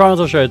video. I try not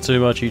to show too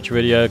much each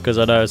video because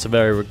I know it's a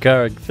very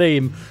recurring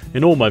theme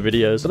in all my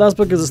videos, but that's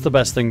because it's the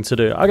best thing to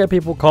do. I get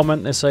people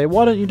comment, they say,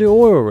 why don't you do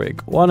oil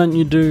rig? Why don't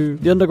you do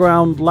the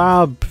underground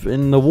lab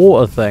in the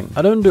water thing?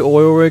 I don't do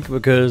oil rig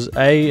because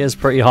A is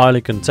pretty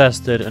highly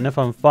contested, and if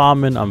I'm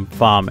farming, I'm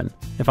farming.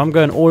 If I'm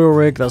going oil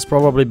rig, that's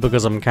probably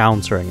because I'm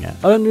countering it.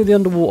 I don't do the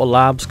underwater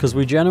labs because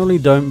we generally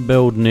don't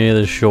build near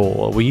the shore.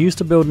 before. We used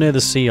to build near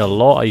the sea a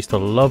lot. I used to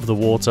love the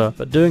water,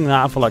 but doing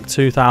that for like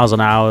 2,000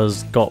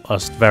 hours got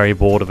us very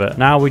bored of it.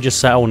 Now we just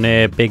settle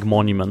near big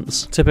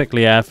monuments,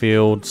 typically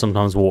airfield,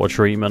 sometimes water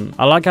treatment.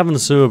 I like having the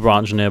sewer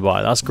branch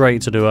nearby. That's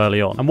great to do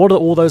early on. And what do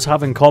all those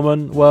have in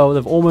common? Well,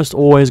 they've almost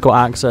always got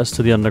access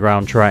to the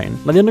underground train.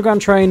 Now, the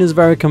underground train is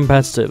very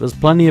competitive. There's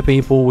plenty of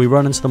people. We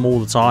run into them all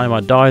the time.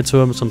 I die to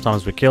them.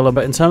 Sometimes we kill them.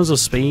 But in terms of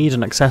speed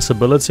and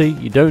accessibility,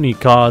 you don't need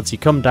cards. You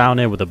come down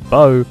here with a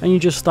bow and you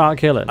just start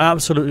killing. I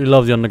absolutely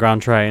love the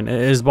underground train.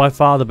 It is by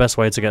far the best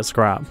way to get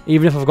scrap.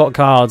 Even if I've got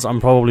cards, I'm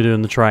probably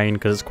doing the train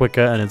because it's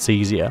quicker and it's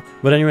easier.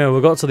 But anyway,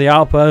 we got to the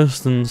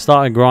outpost and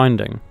started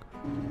grinding.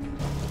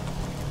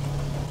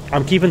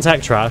 I'm keeping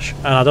tech trash,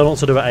 and I don't want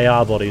to do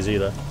AR bodies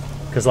either,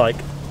 because like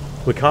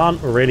we can't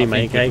really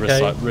make AK.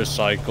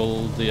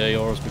 Recycle the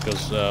ARs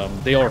because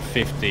they are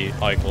 50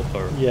 high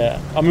per.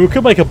 Yeah, I mean we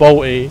could make a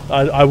bolty.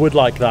 I would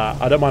like that.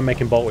 I don't mind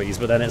making bolties,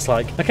 but then it's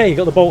like, okay, you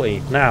got the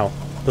bolty now.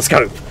 The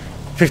scope,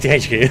 50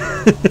 HQ.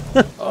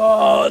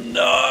 Oh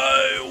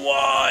no!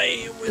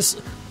 Why?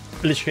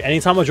 Literally,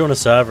 anytime I join a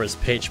server, it's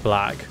pitch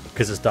black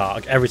because it's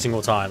dark every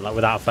single time, like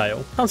without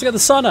fail. Time to get the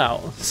sun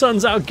out.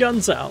 Sun's out,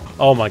 guns out.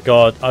 Oh my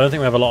god! I don't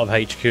think we have a lot of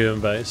HQ in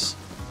base.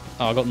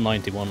 Oh, I got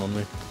 91 on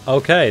me.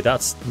 Okay,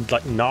 that's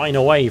like 9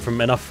 away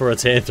from enough for a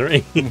tier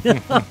 3.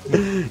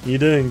 You're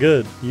doing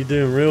good. You're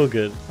doing real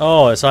good.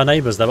 Oh, it's our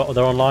neighbours. They're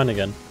online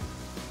again.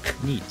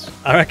 Neat.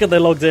 I reckon they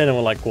logged in and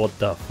were like, what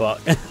the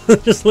fuck?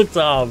 Just looked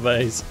at our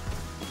base.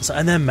 So,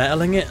 and they're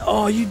metaling it?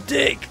 Oh, you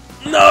dick!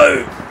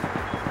 No!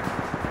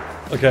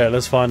 Okay,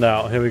 let's find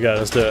out. Here we go.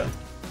 Let's do it.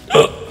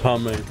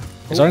 Pardon me.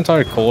 Is our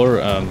entire core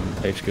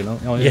HQ now?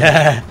 Oh,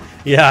 yeah.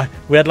 Yeah,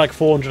 we had like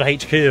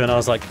 400 HQ, and I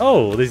was like,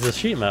 "Oh, these are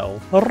sheet metal."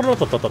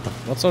 What's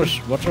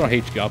our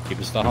HQ upkeep?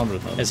 Is that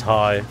 100 now? It's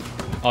high.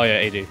 Oh yeah,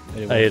 80.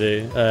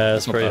 80.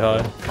 It's pretty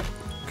high.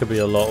 Could be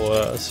a lot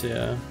worse.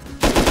 Yeah.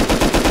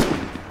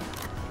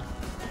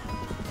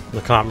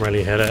 I can't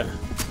really hit it.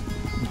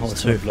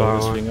 It's too far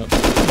away.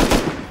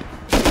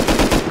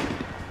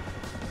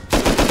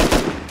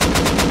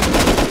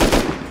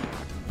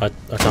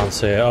 I can't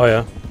see it. Oh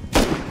yeah.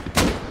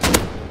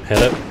 Hit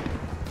it.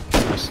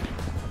 Nice.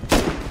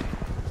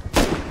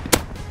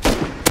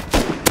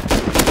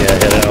 Yeah,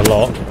 hit it a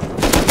lot.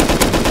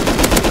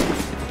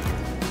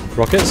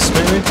 Rockets,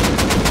 maybe?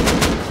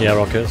 Yeah,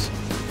 rockets.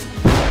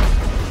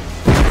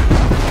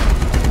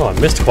 Oh, I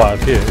missed quite a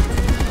few.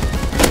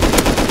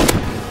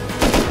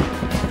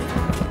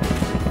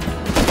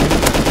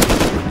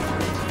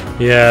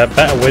 Yeah,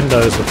 better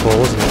windows before,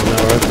 wasn't it, when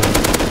they were open?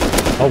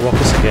 Oh,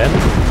 rockets again?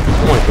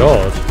 Oh my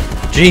god.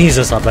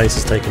 Jesus, that base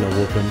is taking a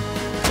whooping.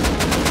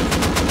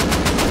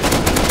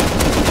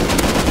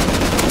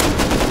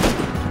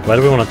 Where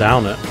do we want to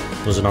down it?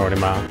 Does it not really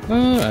matter?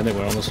 I think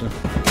we're honestly.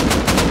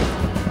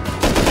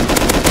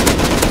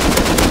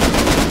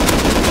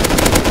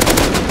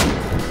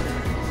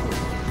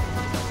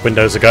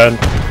 Windows are going.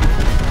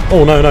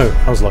 Oh no, no,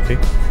 I was lucky.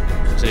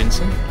 Is it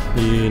instant?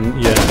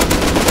 Yeah.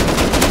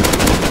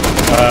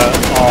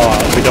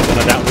 Oh, we don't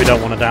want to down. We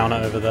don't want to down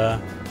it over there.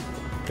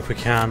 If we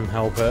can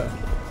help it.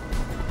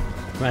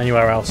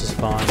 Anywhere else is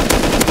fine.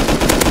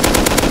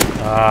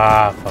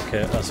 Ah, fuck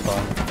it. That's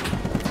fine.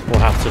 We'll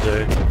have to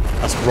do.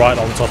 That's right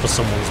on top of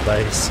someone's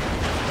base.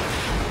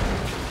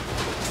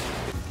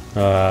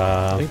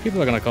 I think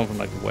people are gonna come from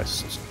like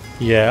west.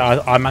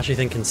 Yeah, I'm actually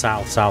thinking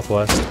south,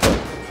 southwest,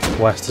 but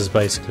west is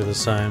basically the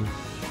same.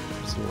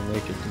 So we'll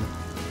make it.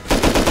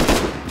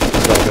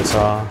 He's got a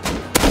guitar.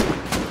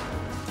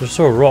 Just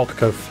saw a rock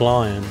go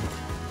flying.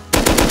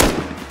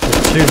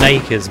 There's two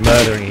nakeds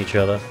murdering each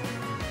other.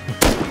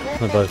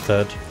 They're both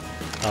dead.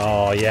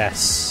 Oh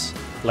yes,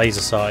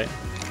 laser sight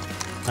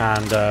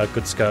and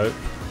good scope.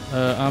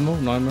 Ammo,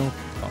 9mm.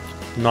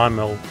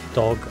 9mm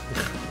dog.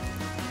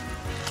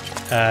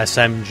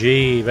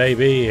 SMG,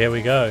 baby, here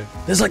we go.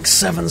 There's like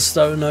 7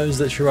 stone nodes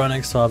literally right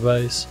next to our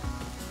base.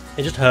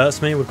 It just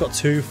hurts me, we've got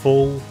 2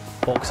 full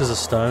boxes of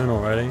stone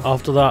already.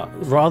 After that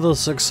rather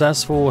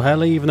successful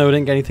heli, even though we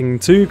didn't get anything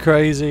too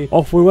crazy,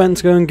 off we went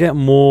to go and get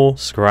more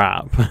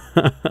scrap.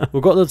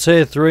 We've got the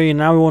tier 3,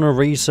 now we want to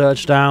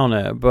research down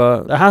it,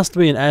 but there has to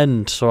be an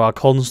end to our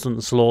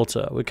constant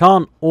slaughter. We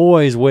can't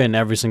always win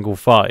every single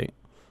fight.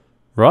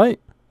 Right?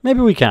 Maybe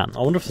we can.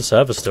 I wonder if the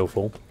server's still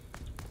full.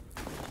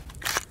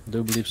 I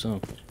do believe so.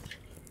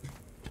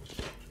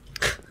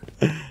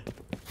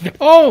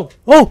 Oh!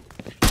 Oh!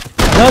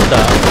 I heard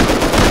that.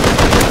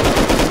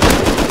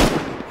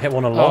 Hit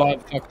one a lot. Oh, I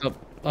fucked up.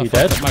 You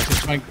dead? Up.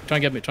 Max, try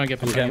and get me. Try and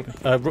get me.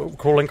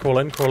 Crawling.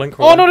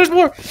 Oh no, there's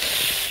more!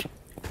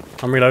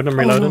 I'm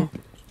reloading.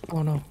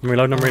 Oh no. I'm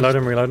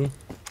reloading.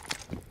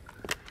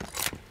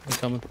 They're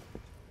coming.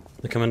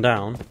 They're coming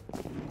down.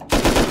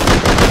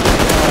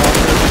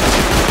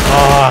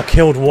 Ah,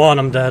 killed one,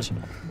 I'm dead.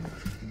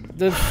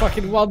 The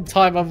fucking one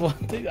time I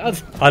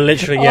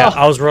literally, yeah,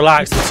 I was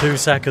relaxed for 2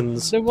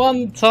 seconds. The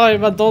one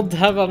time I don't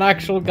have an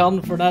actual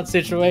gun for that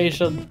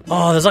situation.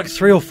 Oh, there's like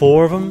 3 or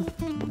 4 of them.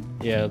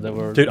 Yeah, there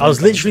were... Dude, I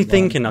was literally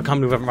thinking, I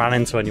can't believe I haven't ran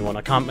into anyone.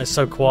 It's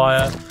so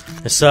quiet.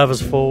 The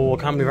server's full. I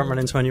can't believe I haven't run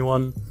into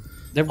anyone.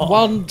 The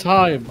one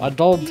time I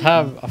don't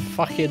have a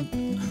fucking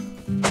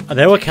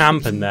They were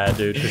camping there,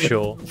 dude, for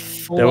sure.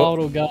 full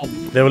auto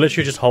gun. They were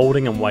literally just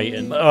holding and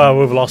waiting. Oh,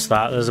 we've lost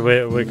that.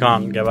 We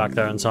can't get back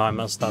there in time.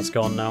 That's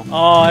gone now.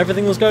 Oh,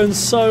 everything was going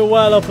so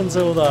well up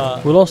until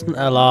that. We lost an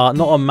LR,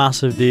 not a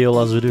massive deal,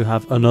 as we do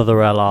have another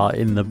LR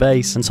in the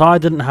base. And Ty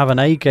didn't have an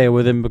AK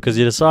with him because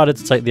he decided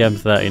to take the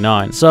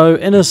M39. So,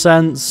 in a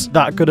sense,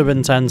 that could have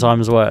been 10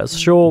 times worse.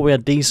 Sure, we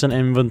had decent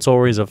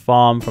inventories of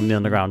farm from the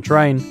underground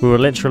train. We were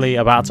literally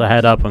about to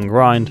head up and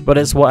grind, but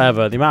it's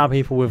whatever. The amount of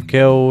people we've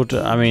killed,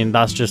 I mean,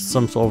 that's just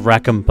some sort of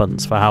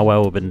recompense for how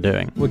well we've been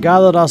doing. We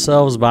gathered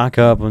ourselves back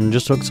up and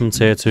just took some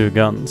tier 2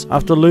 guns.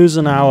 After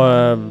losing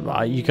our,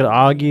 you could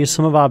argue,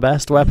 some of our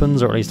best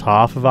weapons, or at least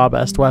half of our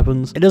best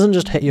weapons, it doesn't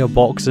just hit your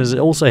boxes, it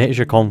also hits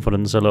your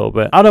confidence a little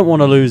bit. I don't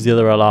want to lose the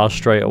other LR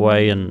straight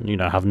away and, you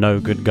know, have no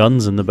good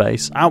guns in the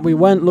base. Out we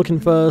went looking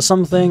for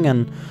something,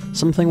 and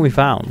something we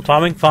found.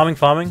 Farming.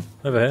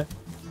 Over here.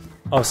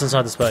 Oh, it's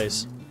inside the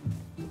space.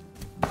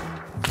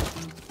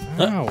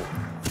 Ow.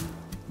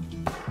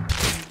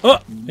 Oh,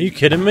 are you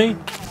kidding me?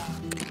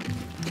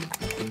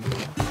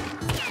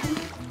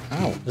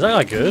 Ow. Is that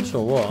guy good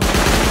or what?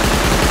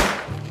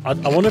 I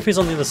wonder if he's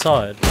on the other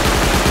side.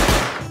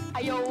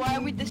 Yo,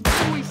 I'm with the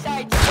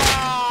suicide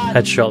squad.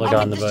 Headshot the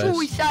guy in the base.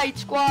 Suicide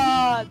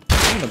squad.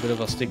 I'm in a bit of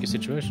a sticky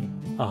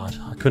situation. Oh,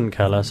 I couldn't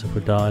care less if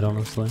we died,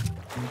 honestly.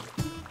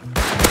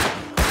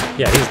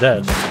 Yeah, he's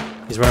dead.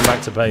 He's running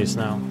back to base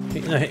now.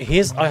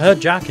 I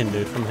heard jacking,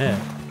 dude, from here.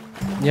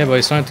 Yeah, but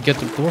he's trying to get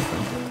the door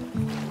frame.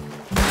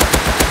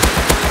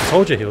 I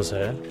told you he was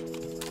here.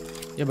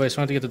 Yeah, but he's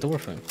trying to get the door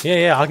frame.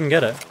 Yeah, I can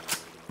get it.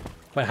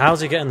 Wait,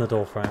 how's he getting the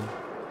door frame?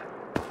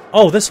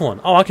 Oh, this one.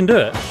 Oh, I can do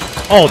it.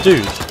 Oh,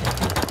 dude.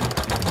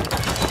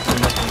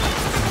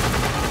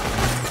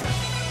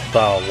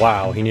 Oh,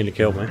 wow, he nearly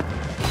killed me.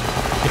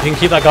 If you can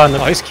keep that guy in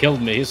the... Oh, he's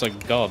killed me. He's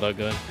like, God, that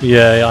guy.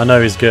 Yeah, I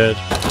know he's good.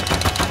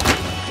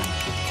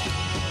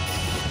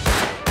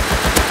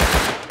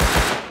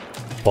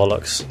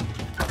 Bollocks.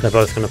 They're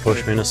both going to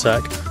push me in a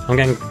sec. I'm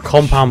getting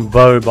compound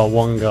bowed by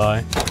one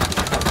guy.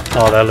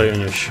 Oh, they're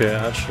looting your shit,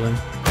 actually.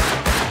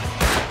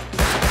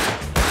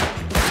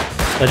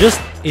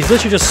 He's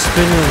literally just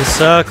spinning in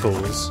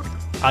circles.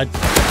 I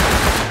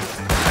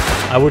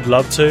would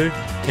love to.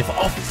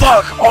 Oh,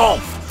 fuck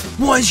off!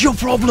 What is your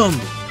problem?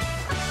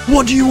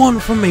 What do you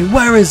want from me?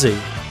 Where is he?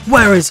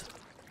 Where is...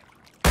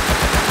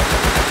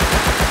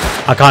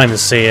 I can't even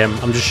see him.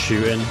 I'm just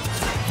shooting.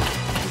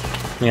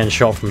 I'm getting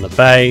shot from the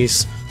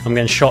base. I'm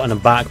getting shot in the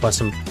back by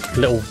some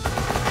little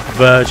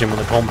virgin with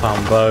a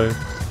compound bow.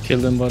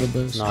 Killed him by the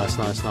base. Nice.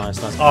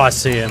 Oh, I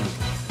see him.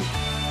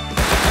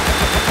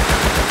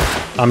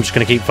 I'm just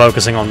going to keep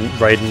focusing on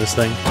raiding this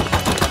thing.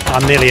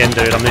 I'm nearly in,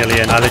 dude. I'm nearly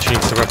in. I literally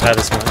need to repair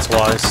this one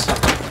twice.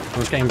 I'm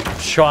just getting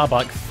shot at by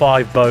like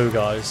 5 bow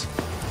guys.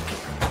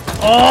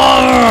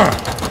 Oh!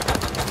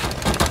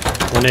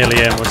 We're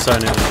nearly in. We're so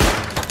nearly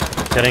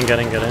in.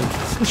 Get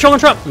in. Shotgun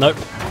trap! Nope.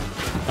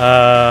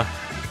 I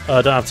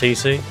don't have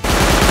TC.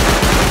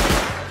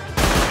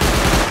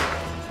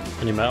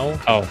 Any metal?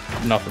 Oh,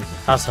 nothing.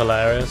 That's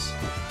hilarious.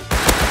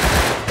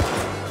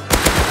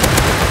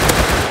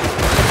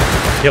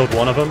 Killed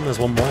one of them, there's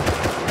one more.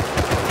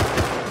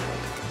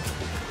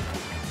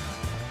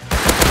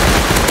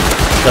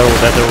 They're all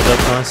dead,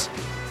 nice.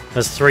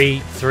 There's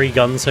three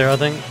guns here, I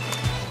think.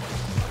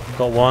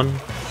 Got one.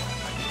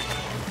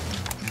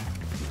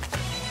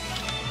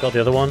 Got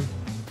the other one.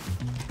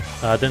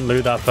 Didn't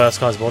loot that first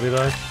guy's body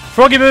though.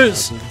 Froggy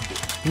boots!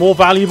 More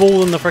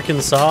valuable than the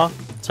frickin' SAR.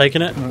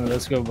 Taking it.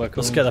 Let's go back.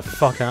 Let's get the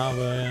fuck out of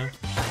there,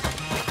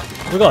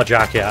 yeah. We got a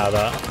jacket out of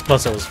that.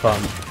 Plus it was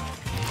fun.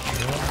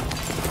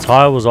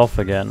 Tire was off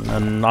again,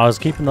 and I was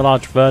keeping the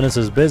large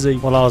furnaces busy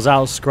while I was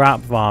out scrap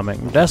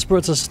farming,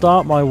 desperate to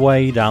start my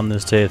way down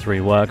this tier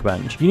 3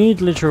 workbench. You need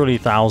literally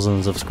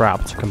thousands of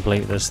scrap to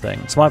complete this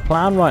thing, so my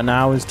plan right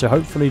now is to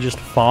hopefully just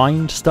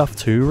find stuff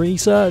to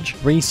research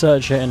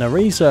it in a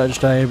research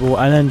table,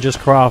 and then just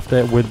craft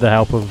it with the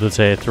help of the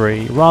tier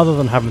 3, rather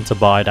than having to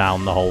buy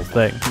down the whole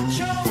thing.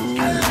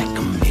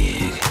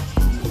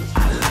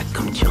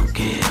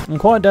 I'm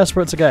quite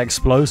desperate to get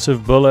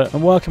explosive bullet,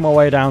 and working my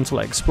way down to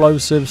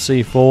explosive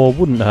C4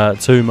 wouldn't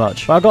hurt too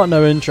much. But I got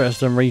no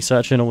interest in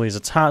researching all these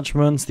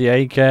attachments, the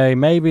AK,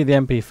 maybe the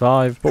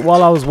MP5. But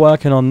while I was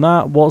working on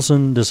that,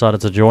 Watson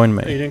decided to join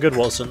me. Are you doing good,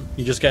 Watson?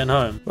 You just getting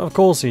home? Of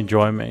course he'd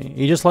join me.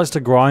 He just likes to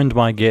grind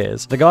my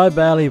gears. The guy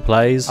barely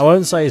plays. I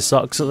won't say he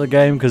sucks at the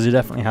game because he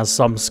definitely has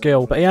some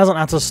skill, but he hasn't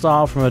had to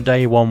start from a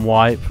day 1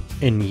 wipe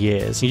in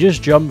years. He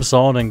just jumps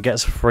on and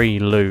gets free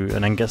loot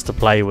and then gets to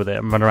play with it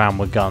and run around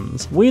with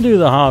guns. We do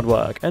the hard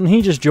work and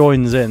he just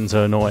joins in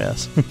to annoy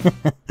us.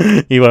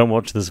 He won't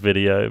watch this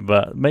video,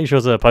 but make sure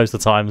to post a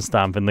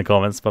timestamp in the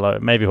comments below.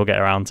 Maybe he'll get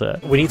around to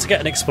it. We need to get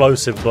an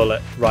explosive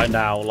bullet right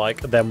now, like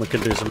then we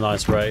can do some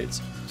nice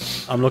raids.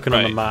 I'm looking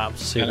on the map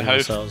to see what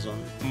ourselves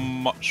on.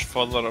 Much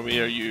further away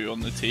are you on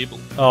the table?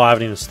 Oh, I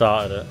haven't even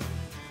started it.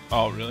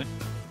 Oh, really?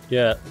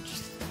 Yeah.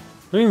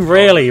 I mean,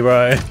 really,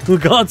 bro? We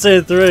got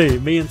tier 3,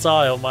 me and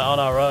Ty on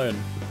our own.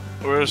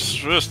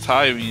 Where's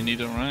Ty when you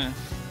need him, right?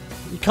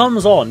 He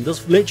comes on,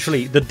 does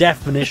literally the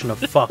definition of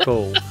fuck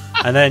all,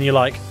 and then you're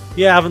like,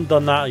 yeah, I haven't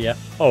done that yet.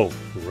 Oh,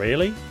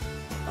 really?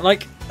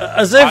 Like,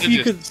 as if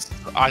you could.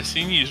 I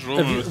seen you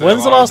rolling with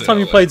When's the last time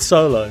you like... played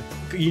solo?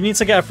 You need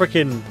to get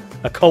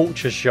a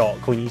culture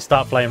shock when you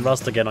start playing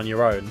Rust again on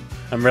your own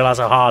and realize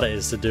how hard it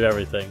is to do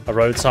everything. A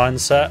road sign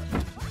set.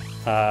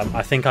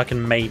 I think I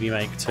can maybe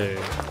make 2,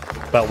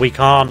 but we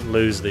can't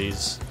lose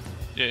these.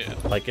 Yeah.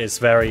 Like, it's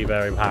very,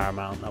 very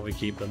paramount that we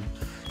keep them.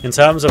 In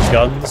terms of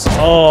guns,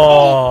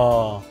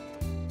 oh,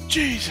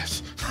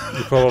 Jesus!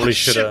 you probably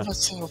should have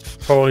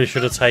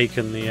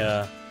taken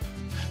the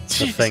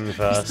thing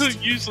first. You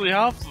don't usually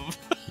have them.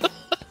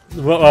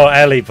 Well,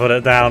 Ellie put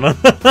it down.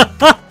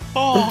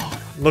 Oh.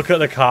 Look at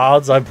the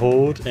cards I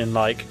pulled in,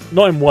 like,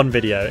 not in one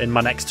video, in my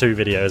next 2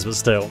 videos, but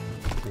still.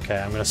 Okay,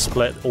 I'm going to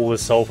split all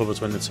this sulfur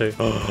between the 2.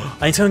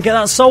 I need to go and get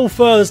that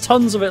sulfur! There's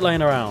tons of it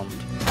laying around.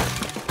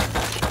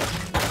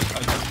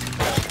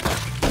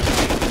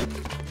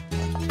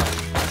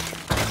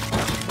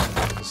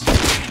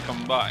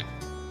 Come back.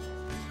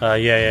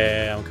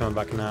 Yeah, I'm coming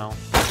back now.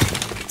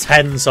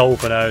 10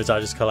 sulfur nodes I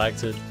just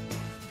collected.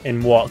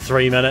 In what,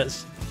 3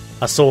 minutes?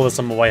 I saw this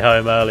on my way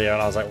home earlier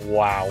and I was like,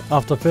 wow.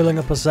 After filling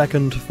up a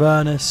second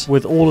furnace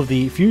with all of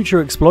the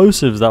future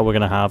explosives that we're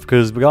going to have,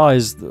 because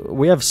guys,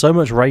 we have so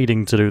much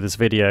raiding to do this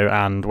video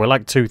and we're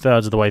like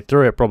 2/3 of the way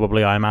through it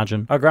probably, I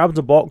imagine. I grabbed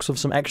a box of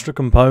some extra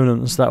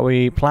components that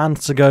we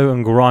planned to go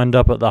and grind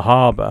up at the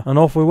harbour, and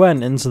off we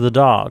went into the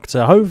dark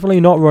to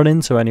hopefully not run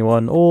into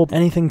anyone or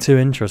anything too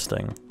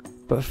interesting.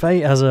 But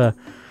fate has a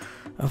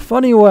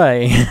funny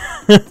way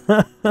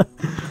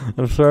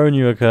of throwing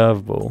you a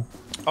curveball.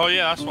 Oh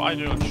yeah, that's what I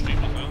do on stream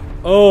as well.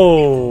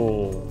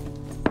 Oh,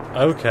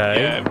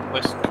 okay. Yeah,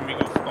 can we go?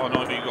 Oh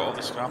no, you got all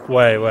the scrap.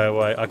 Wait.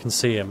 I can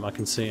see him. I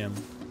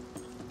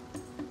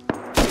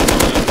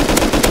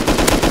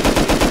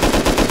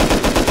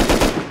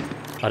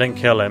didn't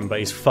kill him, but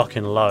he's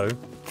fucking low.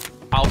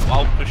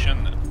 I'll push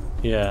in there.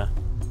 Yeah.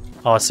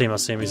 Oh, I see him.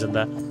 He's in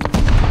there.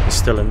 He's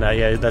still in there.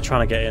 Yeah, they're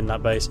trying to get in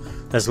that base.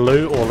 There's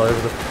loot all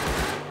over the.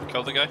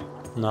 Kill the guy.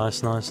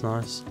 Nice.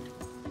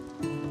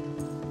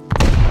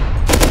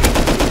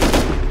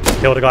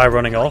 Killed a guy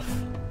running off.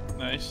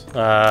 Nice.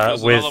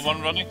 There's with another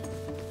one running.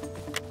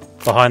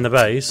 Behind the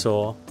base,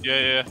 or?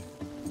 Yeah.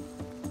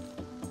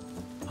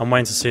 I'm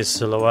waiting to see his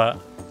silhouette.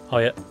 Oh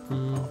yeah.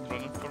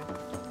 Running for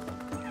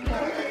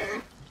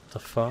him. The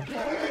fuck?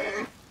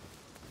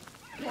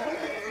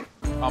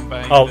 I'm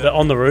banging. Oh,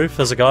 on the roof.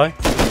 There's a guy.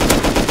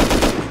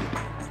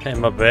 Hit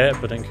him a bit,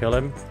 but didn't kill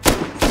him.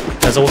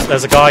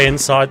 There's a guy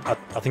inside.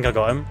 I think I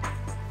got him.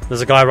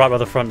 There's a guy right by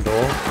the front door.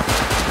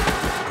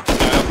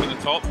 Yeah, up in the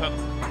top.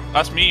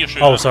 That's me you're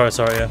shooting. Oh, sorry,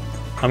 yeah.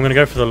 I'm gonna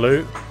go for the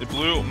loot. They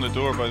blew open the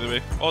door, by the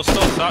way. Oh, it's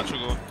still a satchel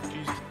going.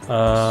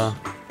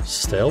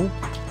 Jesus.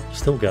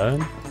 Still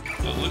going.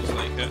 It looks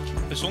like it.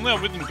 It's only a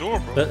wooden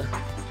door, bro. But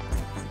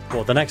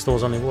what? The next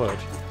door's only wood.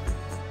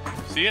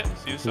 See it?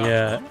 See the satchel?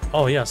 Yeah.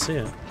 Oh yeah, I see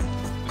it.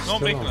 It's not Still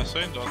making on. a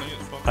sound on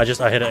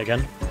it. I hit it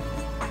again.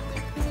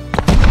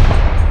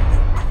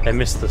 They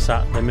missed the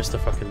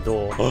fucking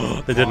door.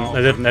 They didn't.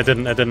 Wait.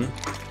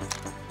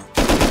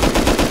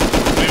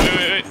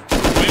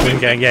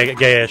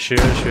 Yeah, shoot.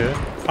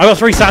 I got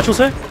 3 satchels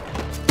here.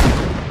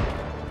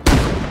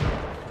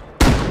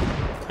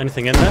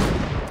 Anything in there?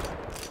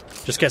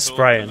 Just get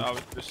spraying. I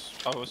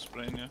was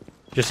spraying, yeah.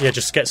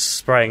 Just get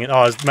spraying.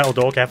 Oh, it's metal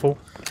door, careful.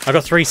 I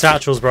got 3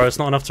 satchels, bro. It's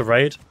not enough to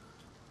raid.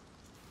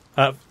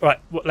 Right,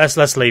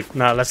 let's leave.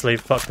 No, let's leave.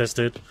 Fuck this,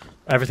 dude.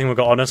 Everything we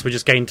got on us, we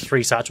just gained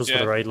 3 satchels for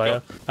the raid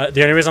later.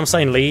 The only reason I'm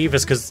saying leave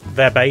is because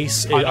their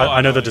base,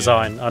 I know the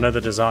design. I know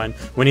the design.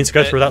 We need to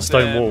go through that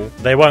stone wall.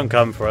 They won't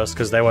come for us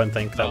because they won't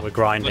think that we're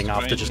grinding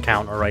after just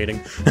counter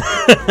raiding.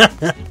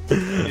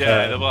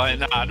 Yeah, they're like,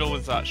 nah, no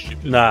one's that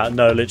stupid. Nah,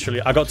 no,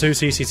 literally. I got 2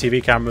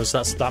 CCTV cameras.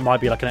 That might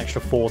be like an extra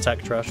 4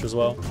 tech trash as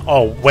well.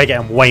 Oh, we're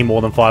getting way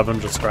more than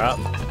 500 scrap.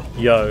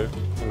 Yo,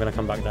 I'm gonna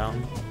come back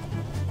down.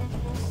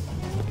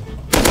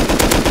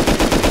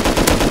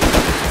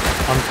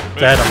 I'm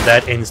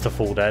dead,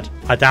 insta-full dead.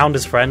 I downed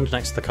his friend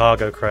next to the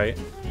cargo crate.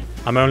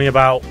 I'm only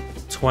about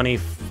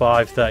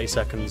 25-30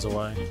 seconds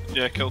away.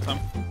 Yeah, killed him.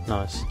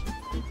 Nice.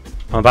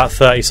 I'm about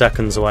 30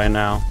 seconds away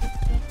now.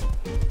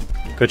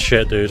 Good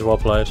shit, dude. Well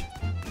played.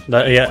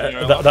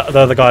 The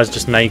other guy's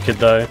just naked,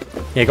 though.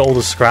 Yeah, got all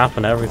the scrap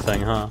and everything,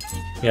 huh?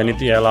 Yeah,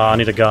 I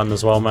need a gun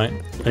as well, mate.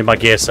 I need my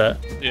gear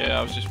set. Yeah,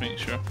 I was just making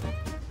sure.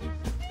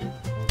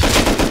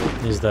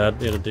 He's dead.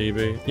 He had a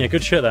DB. Yeah,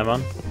 good shit there,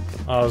 man.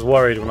 I was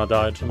worried when I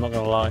died, I'm not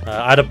gonna lie.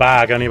 I had a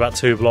bag only about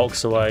 2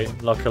 blocks away,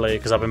 luckily,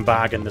 because I've been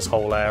bagging this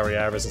whole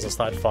area ever since I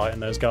started fighting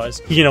those guys.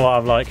 You know what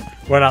I'm like?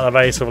 Run out of the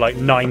base with like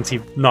 90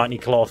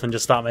 cloth and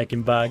just start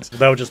making bags.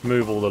 They'll just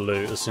move all the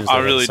loot as soon as they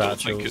I really get don't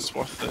satchels. think it's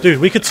worth it. Dude,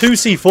 we could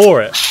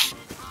 2C4 it.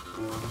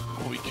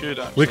 Oh, we could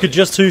actually. We could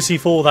just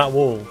 2C4 that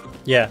wall.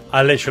 Yeah,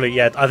 I think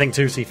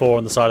 2C4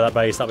 on the side of that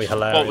base, that'd be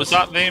hilarious. What was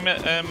that name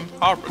at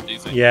Harbour, do you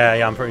think? Yeah,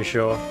 I'm pretty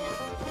sure.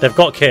 They've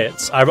got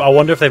kits. I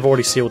wonder if they've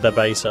already sealed their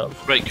base up.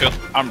 Right, cool.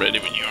 I'm ready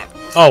when you are.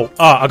 Oh,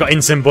 I got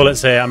instant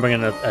bullets here. I'm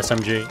bringing a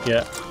SMG.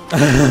 Yeah.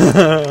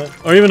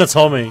 Or even a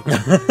Tommy.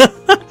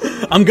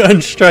 I'm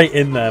going straight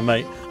in there,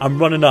 mate. I'm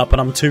running up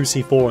and I'm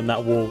 2C4 in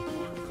that wall.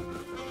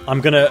 I'm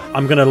gonna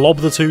lob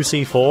the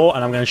 2C4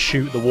 and I'm gonna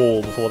shoot the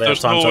wall before they have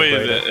time to upgrade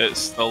it. There's no way that it's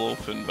still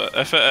open, but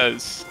if it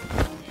is,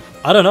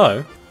 I don't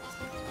know.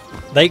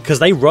 Because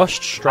they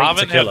rushed straight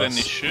to kill us. I haven't heard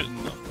any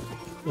shooting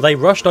though. They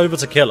rushed over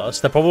to kill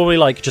us. They're probably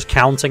like just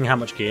counting how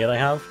much gear they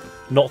have,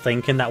 not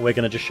thinking that we're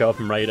gonna just show up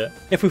and raid it.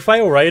 If we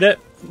fail raid it,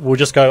 we'll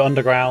just go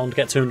underground,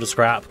 get 200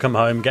 scrap, come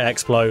home, get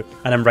Explo,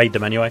 and then raid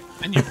them anyway.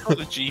 And you've got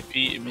the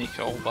GP to make it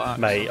all back.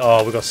 Mate,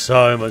 oh, we've got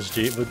so much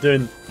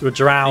GP. We're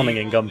drowning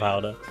in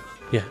gunpowder.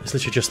 Yeah, it's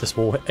literally just this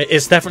wall.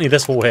 It's definitely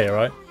this wall here,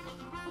 right?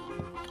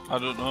 I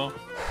don't know.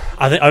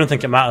 I don't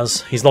think it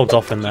matters. He's logged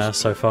off in there,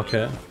 so fuck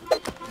it.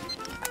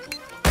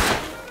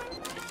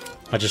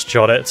 I just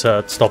shot it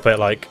to stop it,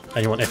 like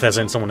anyone if there's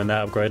someone in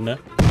there upgrading it.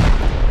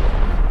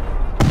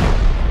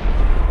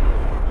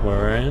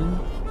 We're in.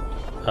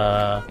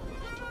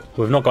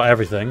 We've not got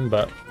everything,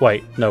 but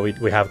wait, no,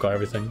 we have got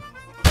everything.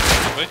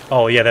 Wait.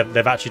 Oh yeah,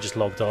 they've actually just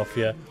logged off.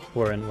 Yeah,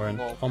 we're in.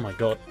 Whoa. Oh my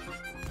god.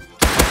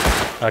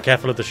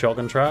 Careful of the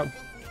shotgun trap.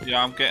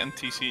 Yeah, I'm getting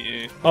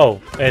TCA. Oh,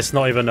 it's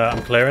not even.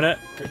 I'm clearing it.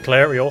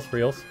 Clear it,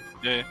 Reorth.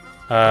 Yeah.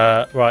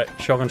 Right,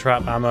 shotgun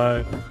trap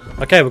ammo.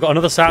 Okay, we've got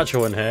another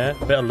satchel in here.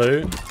 Bit of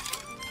loot.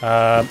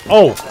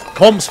 Oh,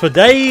 comps for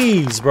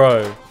days,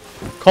 bro.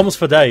 Comps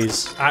for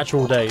days.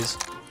 Actual days.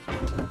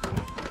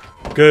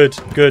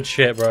 Good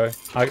shit, bro.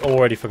 I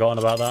already forgotten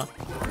about that.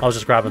 I was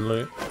just grabbing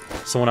loot.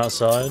 Someone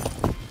outside.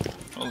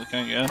 Oh, they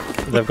can't get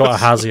in. They've got a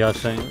hazy, I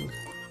think.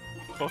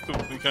 Fuck them,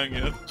 they can't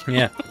get in.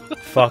 Yeah.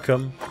 Fuck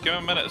them. Give me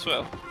a minute as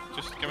well.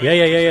 Just give me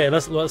Yeah.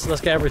 Let's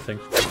get everything.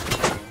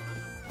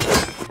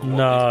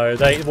 No,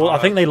 I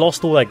think they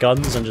lost all their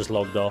guns and just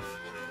logged off.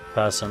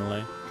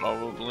 Personally.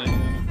 Probably.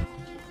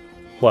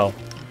 Well.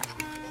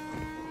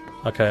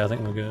 Okay, I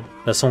think we're good.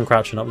 There's someone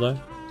crouching up though.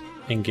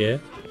 In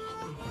gear.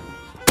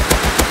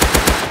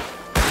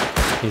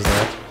 He's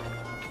dead.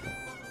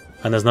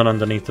 And there's none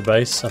underneath the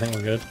base. I think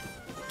we're good.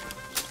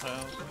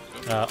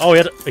 Oh,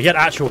 he had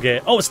actual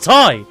gear. Oh, it's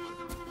Ty!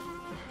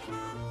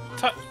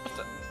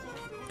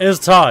 It was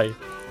Ty.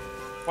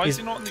 Why is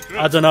he not in the group?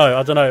 I don't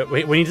know.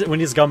 We need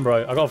his gun,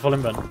 bro. I got a full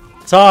invent.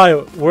 Ty,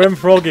 we're in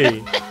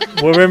Froggy.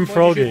 We're in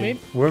Froggy.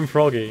 We're in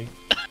Froggy.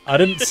 I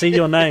didn't see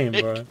your name,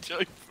 bro. Give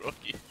me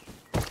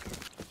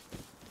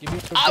your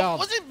gun.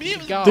 Wasn't me,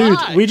 Dude,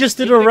 we just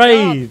did a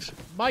raid.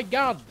 My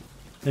gun.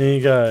 There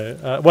you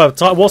go. Well,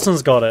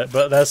 Watson's got it,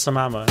 but there's some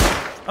ammo.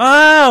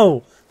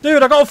 Ow!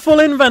 Dude, I got a full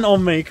invent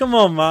on me. Come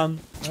on, man.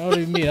 What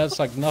do you mean? That's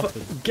like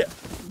nothing.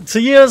 To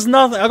you, it's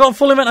nothing. I got a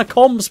full invent of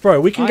comps, bro.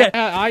 We can get.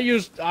 I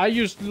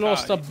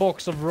lost a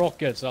box of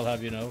rockets. I'll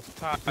have you know.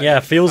 Yeah,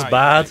 feels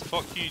bad.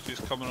 Fuck you,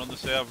 just coming on the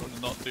server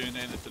and not doing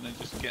anything and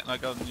just getting a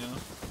gun, you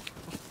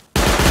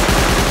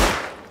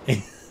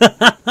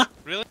know.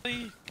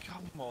 Really?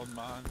 Come on,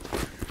 man.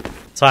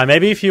 Ty,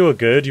 maybe if you were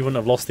good, you wouldn't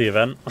have lost the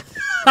event.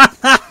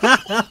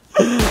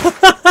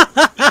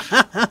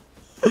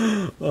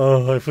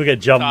 Oh, if we get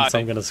jumped,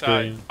 I'm gonna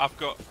scream. I've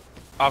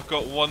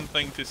got one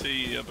thing to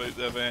say about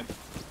the event.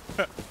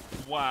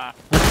 Wow.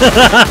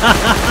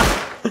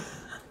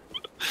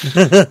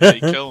 He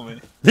killed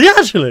me. Did he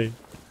actually?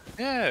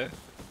 Yeah.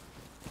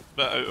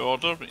 Bit out of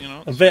order, but you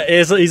know.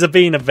 He's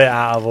been a bit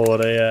out of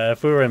order, yeah.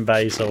 If we were in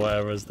base or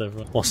whatever, it's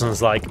different.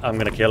 Watson's like, I'm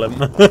gonna kill him.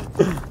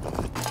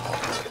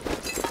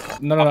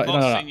 No.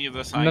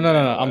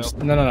 I'm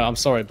I'm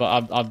sorry,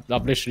 but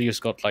I've literally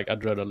just got like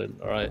adrenaline.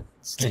 All right,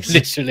 it's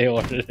literally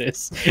what it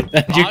is.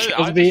 And you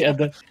killed me, and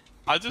then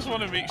I just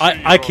want to make sure.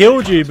 I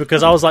killed you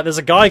because I was like, there's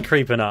a guy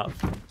creeping up.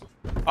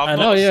 I'm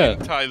not seeing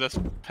Ty this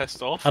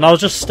pissed off. And I was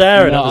just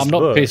staring at this I'm not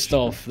bush. pissed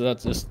off.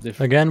 That's just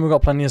different. Again, we've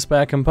got plenty of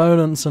spare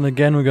components, and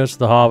again, we go to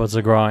the harbour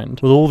to grind.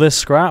 With all this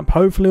scrap,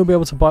 hopefully we'll be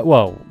able to buy...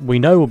 Well, we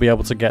know we'll be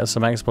able to get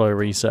some Explo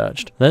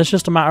researched. Then it's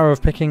just a matter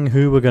of picking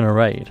who we're going to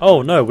raid.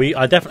 Oh, no,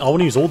 I want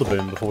to use all the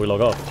boom before we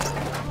log off.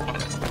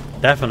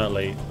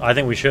 Definitely. I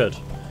think we should.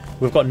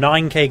 We've got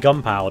 9k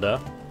gunpowder.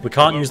 We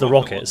can't use the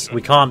rockets.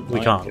 We can't. We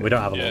don't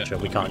have a launcher.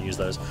 We can't use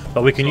those.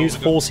 But we can use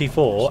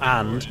 4C4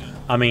 and...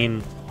 I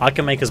mean, I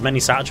can make as many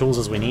satchels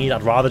as we need.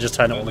 I'd rather just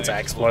turn it all into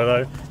Explo,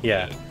 though.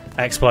 Yeah.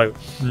 Explo,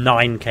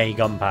 9k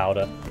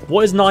gunpowder.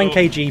 What is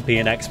 9k GP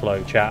in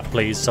Explo, chat,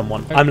 please,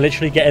 someone? I'm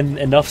literally getting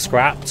enough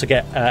scrap to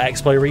get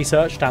Explo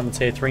research down to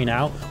tier 3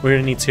 now. We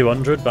only need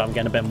 200, but I'm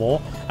getting a bit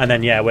more. And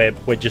then, yeah,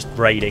 we're just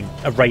raiding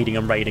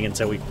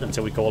until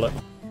we call it.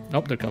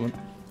 Nope, they're coming.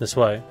 This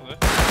way.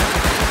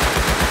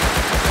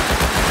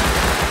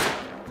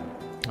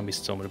 I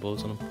missed so many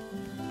bullets on them.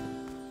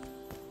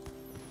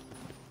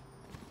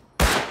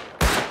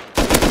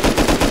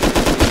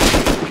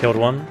 Killed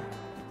one.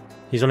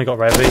 He's only got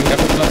Revy.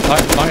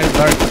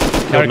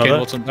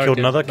 Killed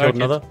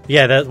another.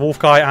 Yeah, the Wolf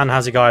guy and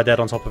Hazy guy are dead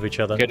on top of each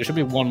other. Okay, there should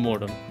be one more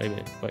then,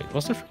 maybe. Wait,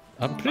 what's there?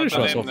 I'm pretty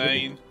sure I saw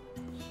 3.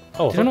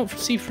 Oh, did I not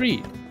see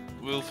 3?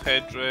 wolf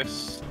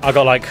headdress. I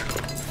got like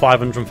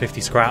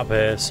 550 scrap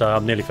here, so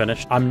I'm nearly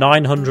finished. I'm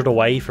 900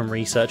 away from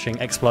researching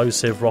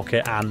explosive,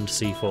 rocket, and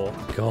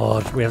C4.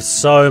 God, we have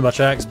so much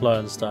explo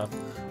and stuff.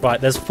 Right,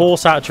 there's 4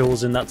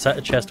 satchels in that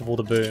chest of all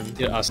the boom.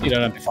 Yeah, I see that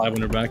MP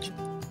 500 back.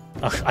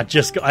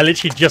 I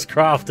literally just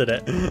crafted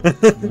it.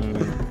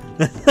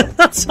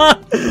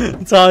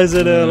 Ties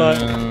in there like,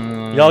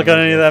 y'all got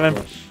any of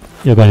them?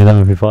 You got any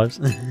of them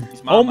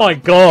MP5s? Oh my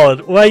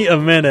god! Wait a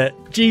minute,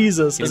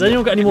 Jesus! Has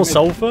anyone got any more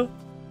sulfur?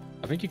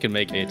 I think you can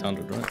make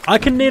 800, right? I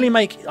can nearly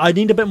make. I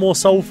need a bit more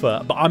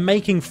sulfur, but I'm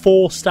making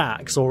 4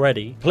 stacks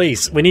already.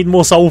 Please, we need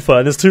more sulfur.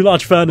 And there's 2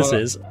 large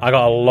furnaces. I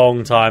got a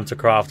long time to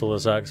craft all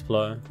this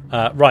explo.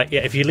 Right,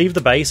 yeah. If you leave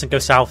the base and go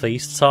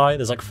southeast side,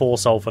 there's like 4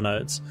 sulfur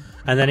nodes.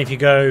 And then if you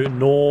go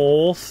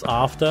north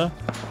after,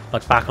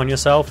 like back on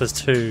yourself, there's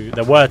 2.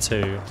 There were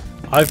 2.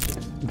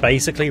 I've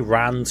basically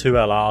ran 2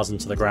 LRs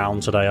into the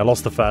ground today. I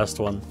lost the first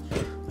one,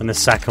 and the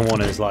second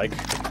one is like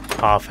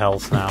half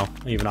health now,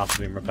 even after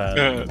being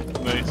repaired.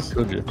 Nice.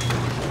 Could you?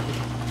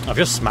 I've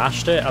just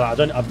smashed it.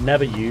 I've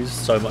never used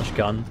so much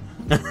gun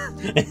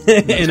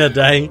in a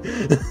day.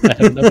 I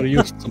have never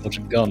used so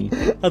much gun.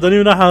 I don't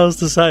even know how else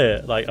to say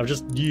it. Like, I've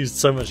just used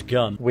so much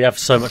gun. We have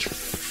so much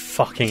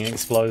fucking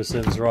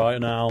explosives right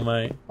now,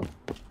 mate.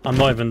 I'm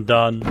not even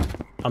done.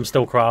 I'm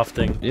still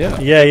crafting. Yeah.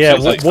 Yeah.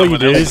 Like what you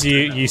do else. is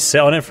you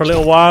sit on it for a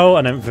little while,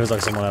 and then it feels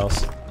like someone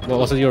else. What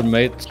was it your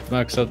mate,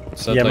 Max, said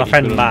Yeah, like my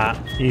friend Matt.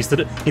 He did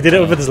it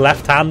with his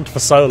left hand for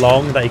so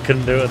long that he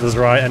couldn't do it with his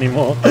right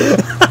anymore.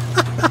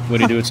 When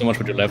you do it so much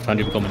with your left hand,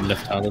 you become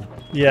left-handed.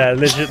 Yeah,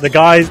 legit. The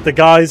guy's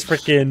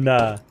freaking.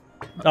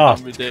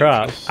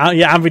 Crap.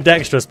 Yeah,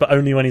 ambidextrous, but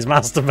only when he's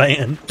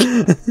masturbating.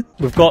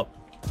 We've got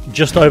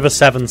just over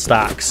 7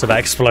 stacks of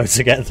explo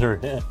to get through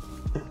here.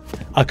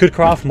 I could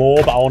craft more,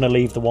 but I want to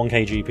leave the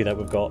 1k GP that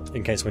we've got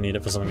in case we need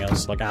it for something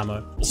else, like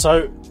ammo.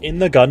 So, in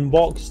the gun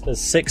box, there's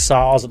 6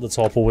 SARs at the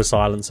top, all with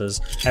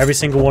silencers. Every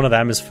single one of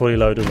them is fully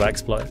loaded with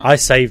explo. I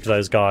saved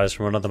those guys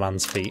from another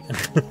man's feet.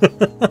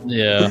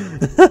 Yeah.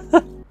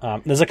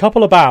 There's a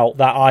couple about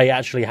that I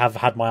actually have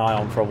had my eye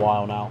on for a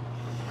while now.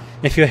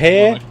 If you're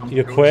here,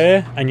 you're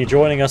queer, and you're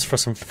joining us for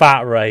some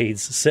fat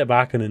raids, sit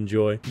back and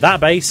enjoy. That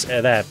base,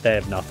 they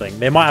have nothing.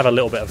 They might have a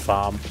little bit of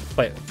farm.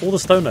 Wait, all the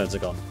stone nodes are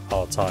gone.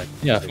 Oh, tight.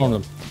 Yeah, I found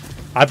them.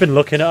 I've been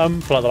looking at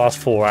them for like the last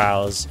 4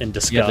 hours in Yeah,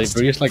 disgust.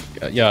 they're just like...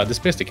 yeah, this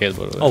is the case,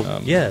 by the way.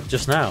 Oh, yeah,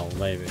 just now,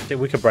 maybe. I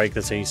think we could break the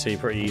TC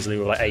pretty easily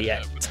with like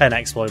 10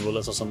 exploit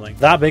bullets or something.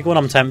 That big one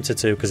I'm tempted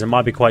to, because it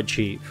might be quite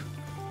cheap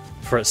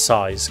for its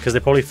size, because they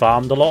probably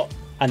farmed a lot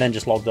and then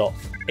just logged off.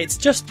 It's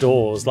just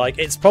doors. Like,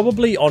 it's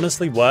probably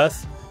honestly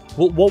worth...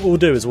 What we'll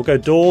do is we'll go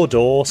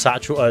door,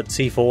 satchel,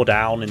 C4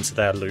 down into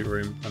their loot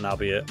room, and that'll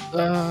be it.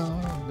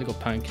 They got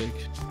pancake.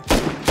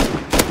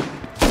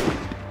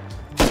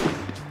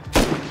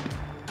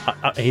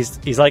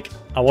 He's like,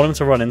 I want him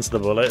to run into the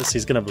bullets.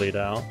 He's gonna bleed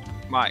out.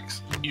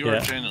 Max, you are Yeah.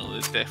 generally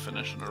the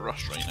definition of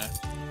rush right now.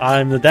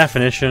 I'm the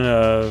definition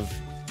of...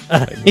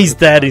 He's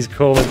dead, he's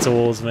crawling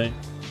towards me.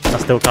 I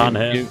still can't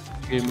hit him.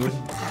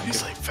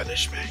 He's like,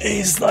 finish me.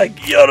 He's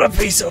like, you're a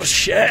piece of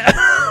shit.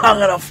 I'm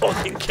gonna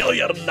fucking kill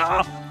you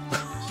now.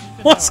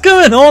 What's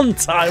going on,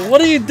 Ty?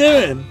 What are you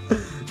doing?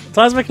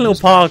 Ty's making a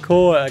little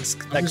parkour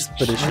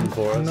expedition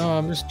for us. No,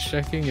 I'm just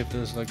checking if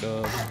there's like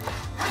a...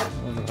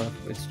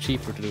 It's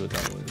cheaper to do it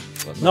that way.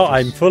 But No, not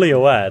I'm just- fully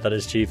aware that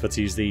it's cheaper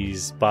to use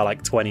these by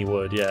like 20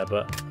 wood, yeah,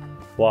 but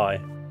why?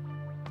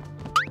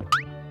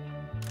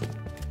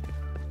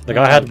 The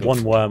guy had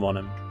 1 worm on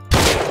him.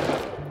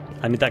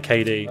 I need that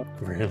KD.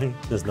 Really?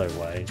 There's no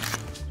way.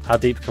 How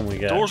deep can we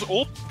get? Doors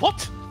open?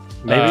 What?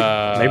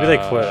 Maybe they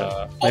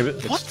quit. Maybe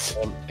What?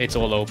 It's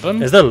all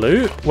open. Is there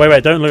loot?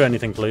 Wait, don't loot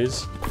anything,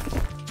 please.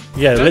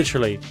 Yeah,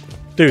 literally.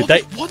 Dude,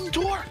 they One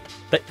door!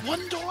 They-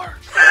 One door!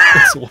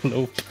 It's all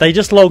open. they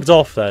just logged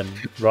off then,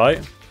 right?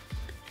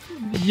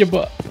 Yeah,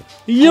 but...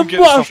 Yeah, get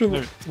the stuff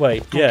now.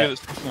 Wait, Go yeah. get it,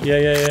 stuff now.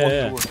 Yeah. One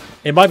Yeah. door.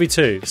 It might be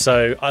 2,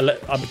 so I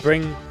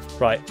bring...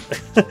 Right.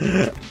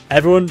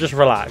 Everyone just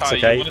relax, Ty,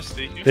 okay? you wanna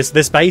stay here?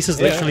 This base has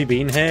Yeah. literally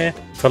been here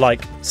for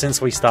like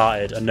since we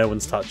started and no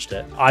one's touched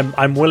it.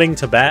 I'm willing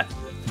to bet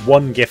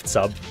 1 gift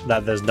sub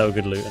that there's no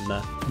good loot in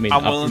there. I mean,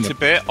 I'm willing to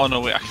bet. Oh no,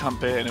 wait, I can't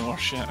bet anymore.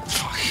 Shit.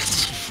 Fuck.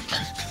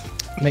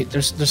 Mate,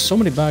 there's so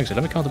many bags.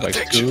 Let me count the bags.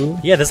 2,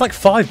 Yeah, there's like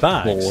 5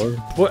 bags. 4.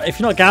 Well, if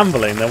you're not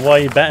gambling, then why are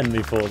you betting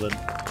me for them?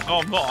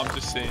 No, I'm not. I'm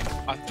just saying.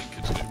 I think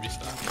it's gonna be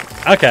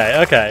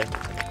standard. Okay.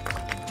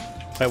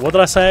 Wait, what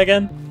did I say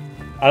again?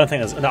 I don't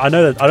think there's. No,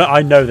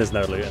 I know there's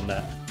no loot in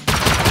there.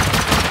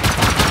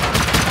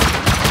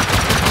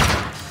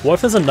 What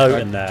if there's a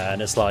note in there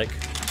and it's like,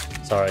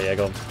 sorry, yeah,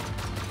 go on.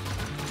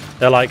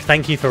 They're like,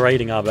 thank you for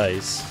raiding our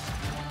base.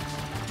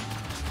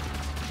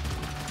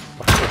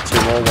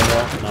 2 more, 1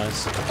 more,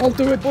 nice. I'll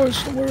do it,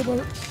 boys. Don't worry about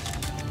it.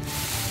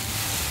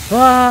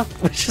 Ah,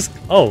 which is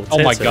Oh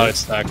my tier god, 2. it's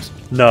stacked.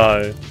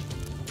 No,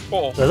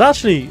 Oh, there's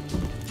actually.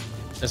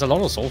 There's a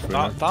lot of sulfur in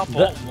that bottom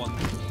one.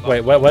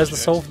 Wait, where's the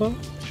sulfur?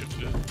 Should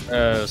do it.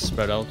 there.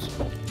 Spread out.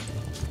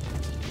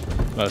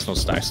 Well, it's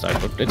not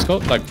stack, but it's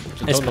got like.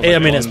 I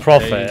mean, it's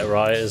profit,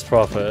 right? It's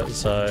profit.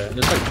 So.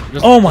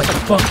 There's Oh my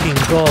fucking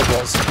god!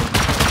 What's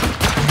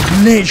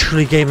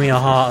literally gave me a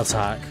heart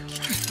attack.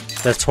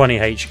 There's 20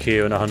 HQ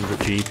and 100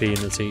 GP in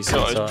the TC.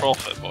 No, it's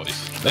profit,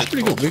 boys. That's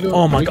pretty good.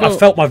 Oh my god! I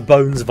felt my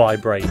bones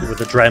vibrate with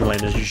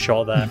adrenaline as you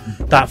shot there.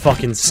 That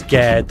fucking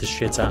scared the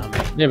shit out of me.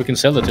 Yeah, we can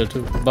sell the tier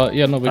 2. But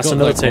yeah, no, we That's got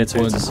another like tier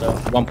 2 to sell.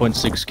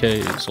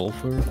 1.6k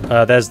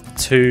sulfur. There's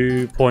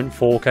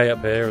 2.4k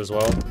up here as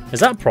well. Is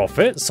that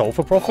profit?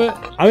 Sulfur profit?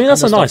 I mean,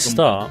 that's a nice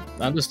start.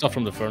 And the stuff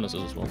from the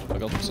furnaces as well. I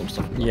got some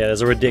stuff. Yeah,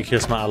 there's a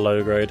ridiculous amount of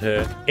low grade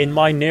here. In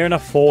my near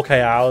enough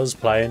 4k hours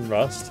playing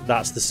Rust,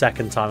 that's the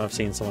second time I've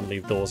seen someone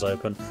leave doors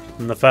open.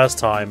 And the first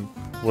time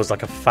was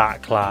like a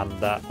fat clan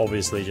that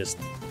obviously just,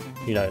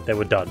 you know, they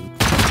were done.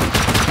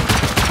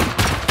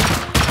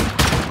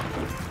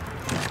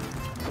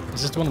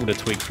 Is this the one with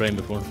the tweaked frame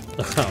before?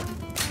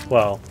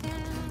 Well,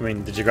 I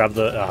mean, did you grab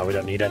the... Oh, we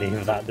don't need any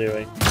of that, do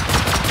we?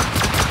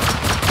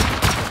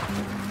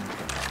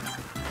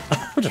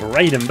 I'm just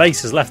raiding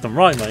bases left and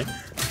right, mate.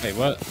 Hey,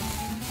 what?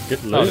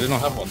 Good No, loot. they don't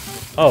have one.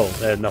 Oh,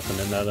 there's nothing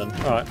in there then.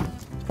 Alright.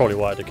 Probably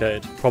why it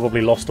decayed.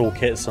 Probably lost all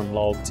kits and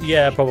logged.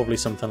 Yeah, probably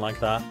something like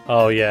that.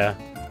 Oh yeah.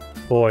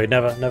 Boy,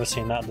 never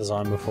seen that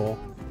design before.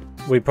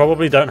 We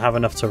probably don't have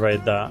enough to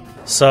raid that.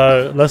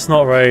 So let's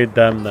not raid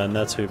them then,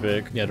 they're too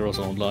big. Yeah, they're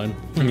also online.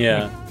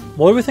 Yeah.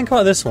 What do we think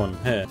about this one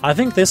here? I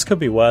think this could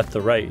be worth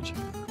the raid.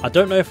 I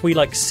don't know if we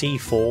like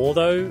C4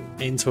 though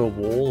into a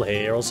wall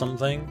here or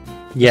something.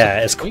 Yeah,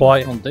 it's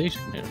quite...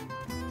 foundation here.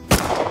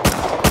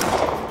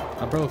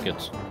 I broke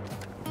it.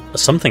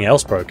 Something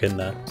else broke in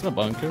there. It's a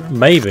bunker.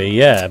 Maybe,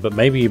 yeah, but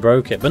maybe you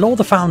broke it. But not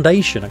the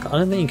foundation. I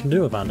don't think you can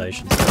do a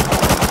foundation.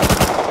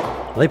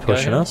 Are they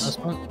pushing us?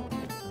 I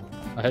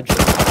headshot.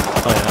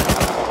 Oh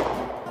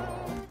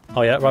yeah.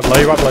 Oh yeah, right below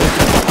you, right below you.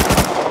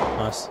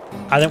 Nice.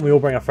 I think we all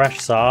bring a fresh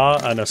SAR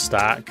and a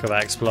stack of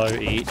Explo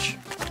each.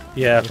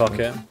 Yeah, fuck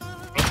it.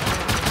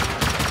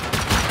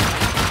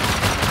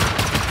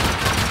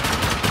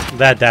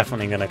 They're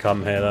definitely gonna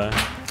come here though.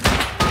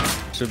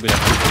 Should be like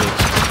 2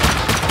 kills.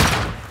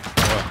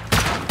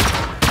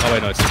 Oh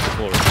wait, no, it's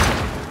 64.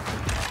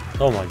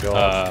 Oh my god.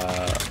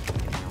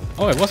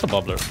 Oh, it was a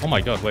bubbler. Oh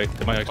my god, wait,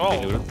 they might actually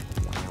be looted.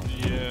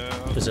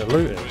 Yeah. Is it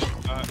looted?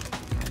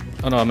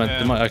 Oh no, I meant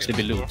they might actually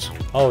be loot.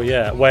 Oh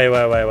yeah. Wait.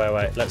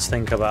 Let's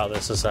think about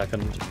this a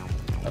second.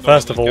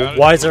 First of all,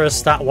 why is there a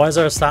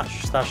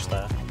stash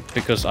there?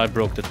 Because I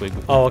broke the twig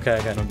before. Oh,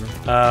 okay.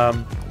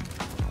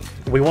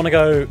 We want to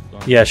go...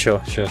 Yeah,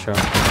 sure.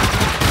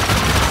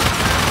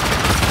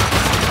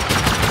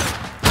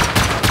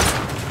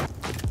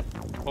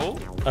 Oh?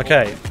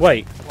 Okay,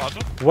 wait.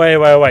 Ladder?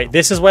 Wait.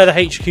 This is where the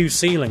HQ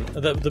ceiling...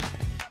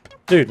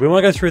 Dude, we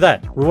want to go through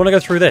that. We want to go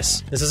through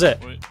this. This is it.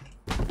 Wait.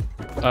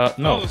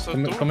 No, there's a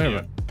come door here, here.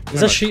 man. Is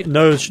there sheep?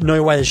 No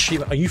way there's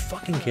sheep. Are you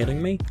fucking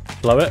kidding me?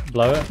 Blow it.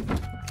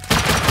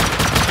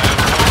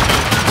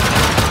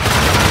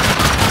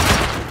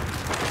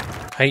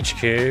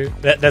 HQ.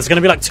 There's going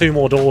to be like 2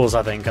 more doors,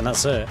 I think, and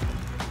that's it.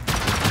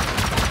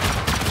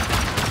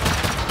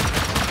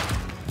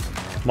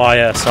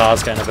 My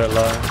SAR's getting a bit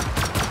low.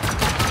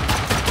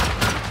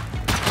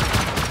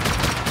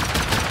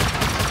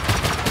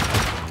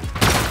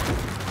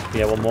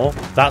 Yeah, one more.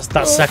 That's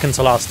second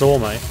to last door,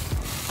 mate.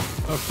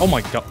 Oh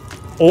my god.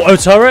 Auto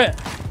turret.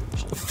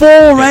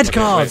 4 red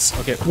cards.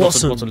 Okay,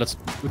 Watson.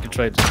 We can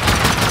trade. Here,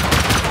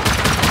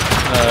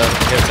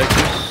 take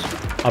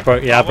this. I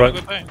broke. Yeah, I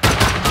broke.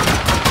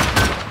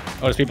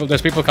 Oh,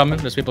 there's people coming.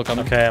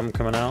 Okay, I'm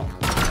coming out.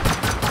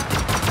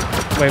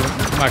 Wait,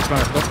 Max,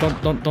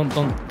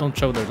 don't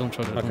show there. Don't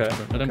show there. Okay.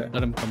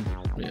 Let him come.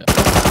 Yeah.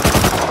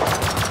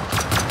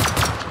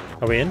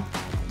 Are we in?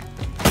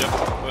 Yep.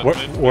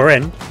 We're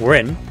in. We're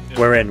in,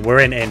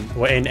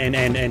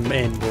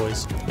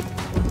 boys.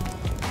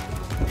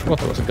 I forgot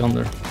there was a gun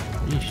there.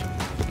 Yeesh.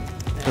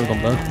 Should've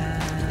gone down.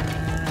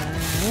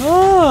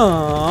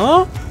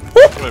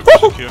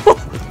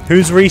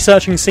 Who's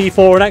researching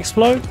C4 and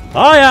Explode?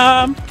 I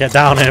am! Get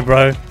down here,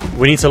 bro.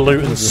 We need to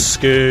loot and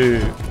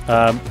scoot.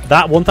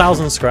 That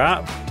 1,000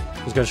 scrap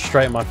is going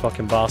straight in my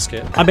fucking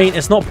basket. I mean,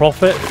 it's not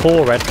profit.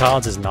 4 red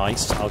cards is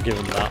nice. I'll give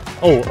him that.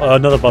 Oh,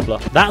 another bubbler.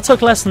 That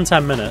took less than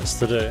 10 minutes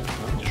to do.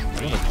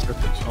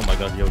 Oh my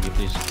god, Yogi,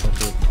 please. Don't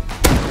do it.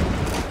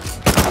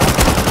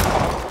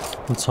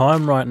 The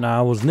time right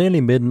now was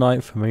nearly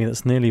midnight for me.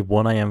 That's nearly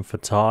 1 AM for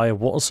Ty.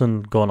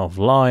 Watson gone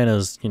offline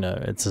as, you know,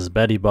 it's his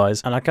bed he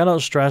buys. And I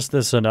cannot stress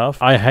this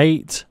enough. I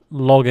hate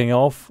logging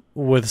off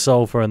with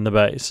sulfur in the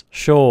base.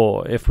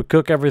 Sure, if we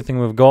cook everything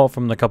we've got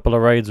from the couple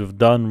of raids we've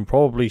done, we'll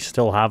probably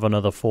still have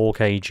another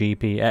 4k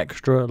GP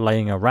extra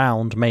laying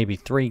around, maybe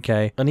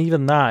 3k, and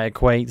even that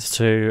equates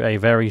to a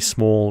very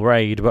small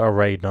raid, but a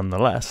raid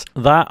nonetheless.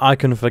 That I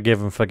can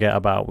forgive and forget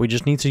about. We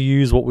just need to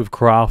use what we've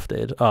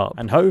crafted up,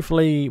 and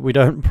hopefully we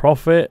don't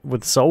profit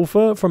with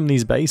sulfur from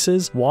these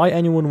bases. Why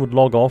anyone would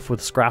log off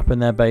with scrap in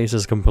their base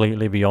is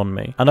completely beyond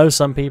me. I know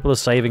some people are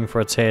saving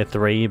for a tier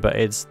 3, but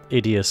it's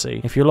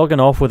idiocy. If you're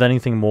logging off with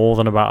anything more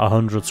than about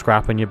 100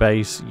 scrap in your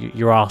base,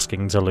 you're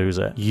asking to lose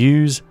it.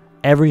 Use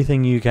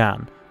everything you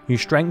can. you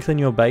strengthen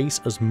your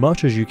base as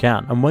much as you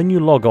can. And when you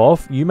log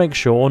off, you make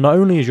sure not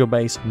only is your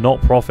base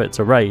not profit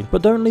to raid,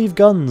 but don't leave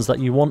guns that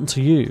you want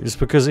to use,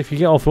 because if you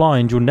get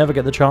offline, you'll never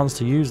get the chance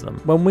to use them.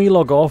 When we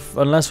log off,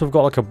 unless we've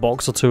got like a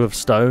box or two of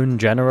stone,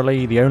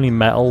 generally the only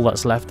metal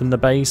that's left in the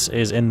base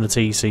is in the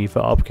TC for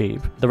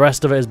upkeep. The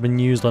rest of it has been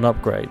used on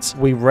upgrades.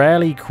 We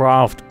rarely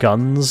craft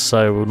guns,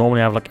 so we'll normally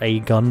have like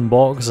a gun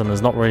box, and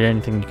there's not really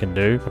anything you can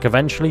do. Like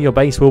eventually your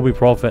base will be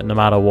profit no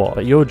matter what,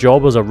 but your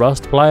job as a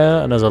Rust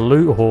player and as a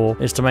loot whore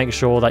is to make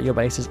sure that your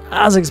base is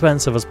as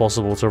expensive as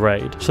possible to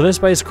raid. So this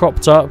base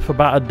cropped up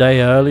about a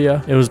day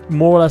earlier. It was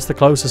more or less the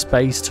closest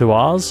base to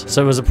ours,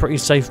 so it was a pretty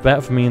safe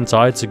bet for me and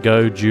Ty to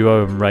go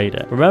duo and raid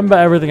it. Remember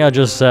everything I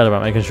just said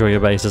about making sure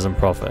your base isn't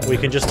profit. We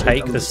can just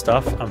take this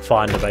stuff and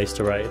find a base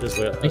to raid. I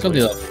think I'll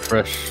do that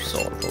fresh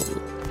salt.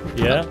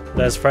 Yeah,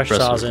 there's fresh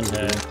SARS in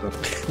here.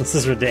 This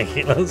is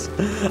ridiculous.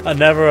 And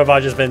never have I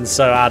just been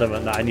so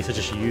adamant that I need to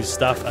just use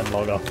stuff and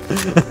log off.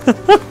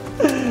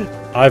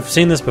 I've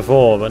seen this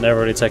before, but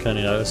never really taken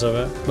any notice of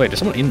it. Wait, there's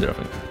someone in there, I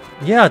think.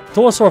 Yeah, I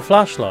thought I saw a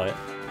flashlight.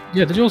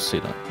 Yeah, did you all see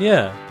that?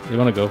 Yeah. You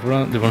want to go for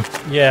it?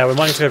 Yeah, we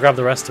might need to go grab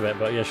the rest of it,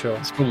 but yeah, sure.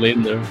 It's probably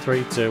in there.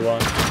 3, 2,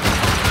 1.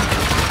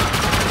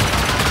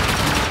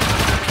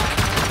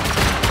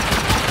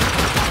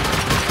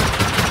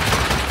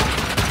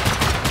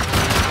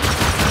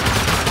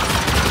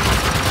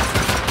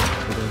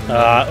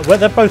 Well,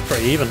 they're both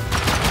pretty even.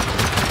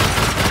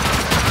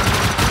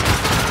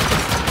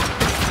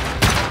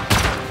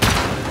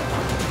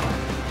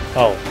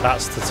 Oh,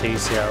 that's the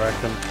TC, I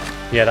reckon.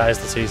 Yeah, that is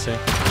the TC.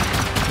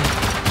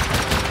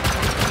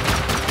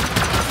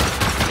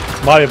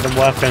 Might have been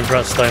worth going for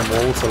that stone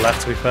wall to the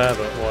left, to be fair,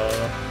 but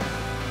whatever.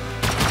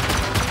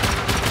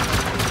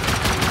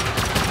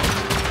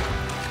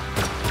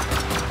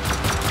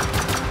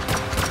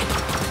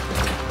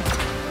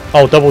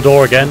 Oh, double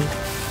door again.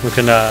 We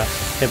can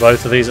hit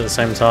both of these at the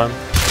same time.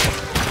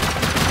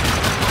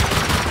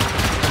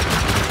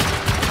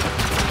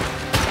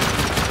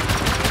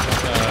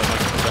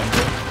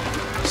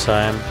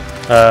 Same.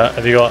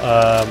 Have you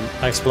got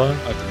explode?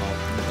 I don't know.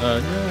 Yeah,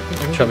 I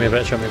think Show me a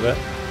bit, show me a bit.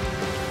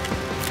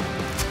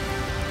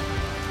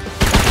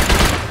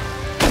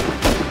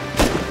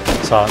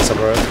 Silencer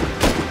broke.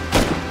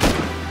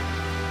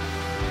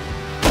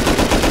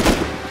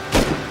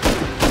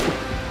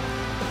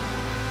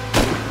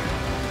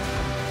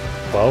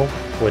 Well,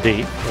 we're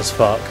deep as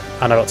fuck.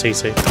 And I got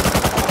TC.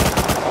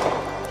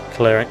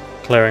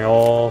 Clearing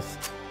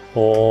off.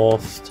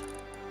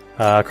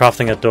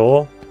 Crafting a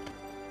door.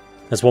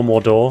 There's one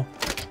more door.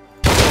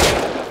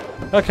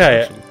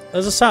 Okay,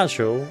 there's a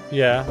satchel.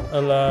 Yeah,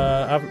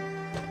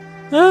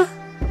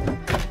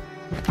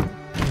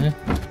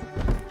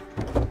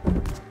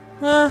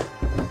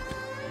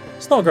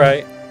 it's not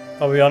great,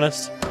 I'll be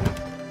honest.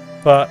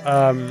 But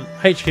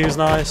HQ's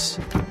nice.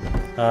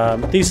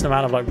 Decent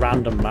amount of like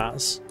random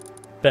mats,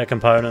 bit of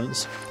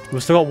components.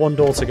 We've still got one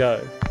door to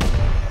go.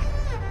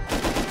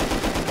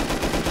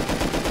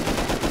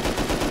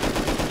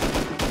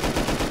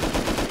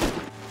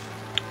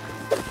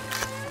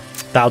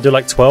 That'll do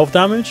like 12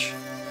 damage?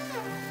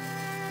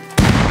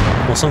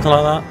 Or something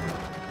like that.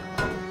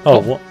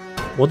 Oh,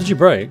 what did you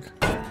break?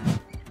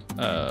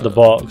 The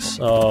box.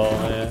 Oh,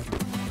 yeah.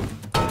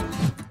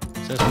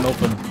 It says an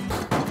open.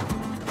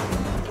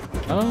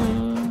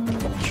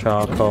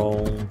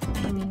 Charcoal.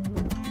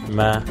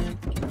 Meh.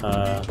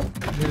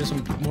 There's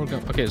some more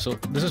gun. Okay, so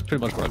this is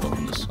pretty much what I got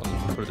from this.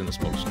 I'll put it in this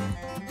box.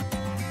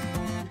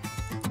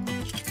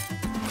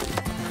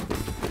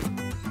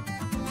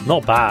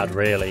 Not bad,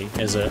 really,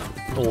 is it?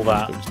 All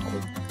that.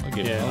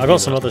 Yeah, I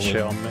got some other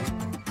shit on me.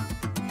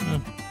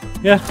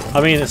 Yeah, I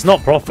mean, it's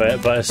not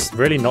profit, but it's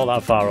really not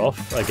that far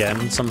off,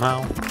 again,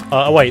 somehow.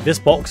 Oh wait, this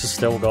box has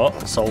still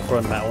got sulfur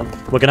and metal.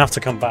 We're gonna have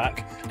to come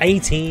back.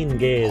 18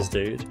 gears,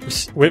 dude.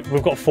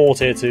 We've got 4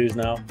 tier 2s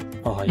now.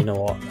 Oh, you know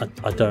what?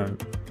 I don't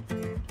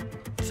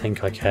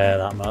think I care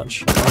that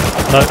much.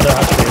 No, there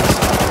actually is.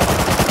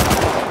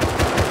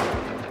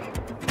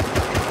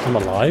 I'm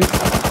alive.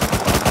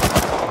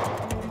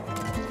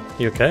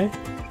 You okay?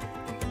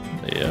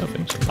 Yeah, I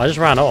think so. I just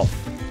ran off.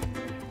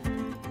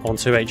 On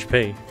 2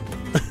 HP.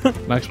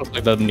 Max was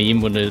like that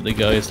meme when the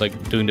guy is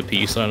like doing the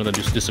peace sign and then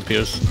just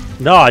disappears.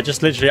 No, I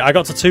just literally, I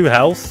got to 2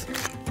 health.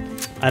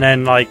 And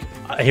then like,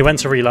 he went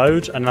to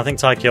reload and I think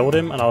Ty killed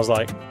him. And I was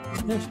like,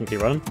 yeah, just gonna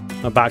keep running.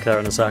 I'm back there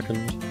in a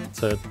second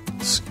to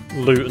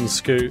loot and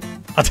scoot.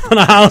 I don't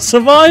know how I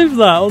survived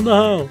that. Oh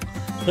no.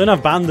 I don't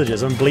have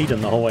bandages. I'm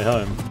bleeding the whole way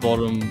home.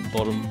 Bottom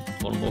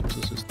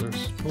boxes is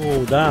theirs.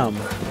 Oh damn.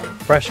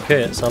 Fresh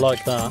kits. I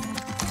like that.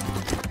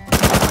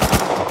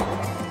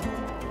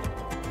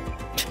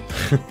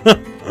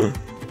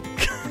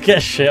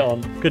 Get shit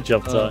on. Good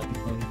job, Ty.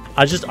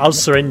 I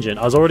was syringing.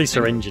 I was already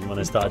syringing when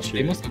I started They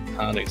shooting. must have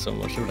panicked so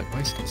much. They were like, why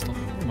is he not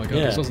stopping? Oh my god,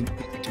 Yeah. this doesn't...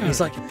 He's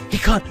like,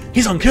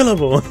 he's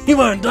unkillable. He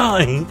won't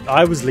die.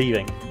 I was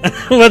leaving.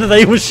 Whether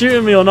they were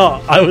shooting me or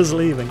not, I was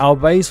leaving. Our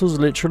base was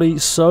literally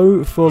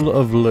so full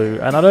of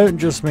loot, and I don't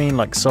just mean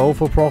like sold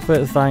for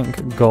profit,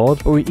 thank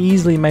God, but we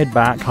easily made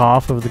back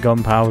half of the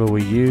gunpowder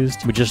we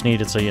used. We just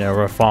needed to, you know,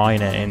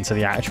 refine it into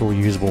the actual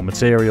usable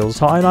materials.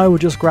 Ty and I were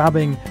just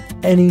grabbing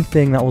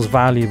anything that was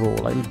valuable,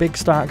 like big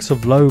stacks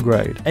of low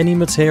grade, any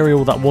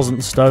material that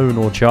wasn't stone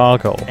or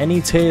charcoal,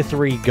 any tier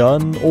 3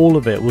 gun, all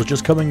of it was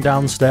just coming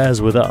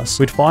downstairs with us.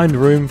 We'd find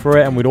room for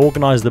it and we'd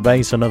organize the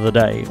base another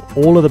day.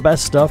 All of the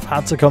best stuff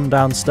had to come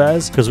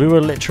downstairs because we were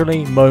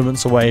literally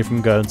moments away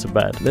from going to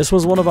bed. This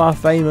was one of our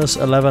famous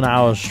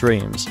 11-hour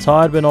streams.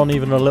 Ty had been on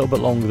even a little bit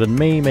longer than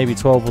me, maybe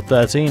 12 or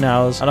 13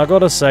 hours, and I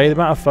gotta say, the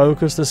amount of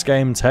focus this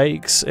game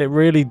takes, it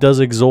really does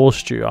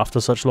exhaust you after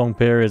such long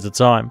periods of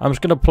time. I'm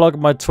just gonna plug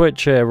my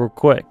Twitch here real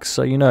quick,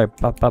 so you know,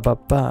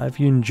 if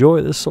you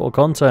enjoy this sort of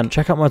content,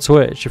 check out my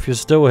Twitch. If you're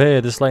still here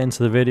this late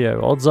into the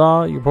video, odds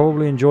are you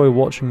probably enjoy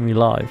watching me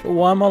live. But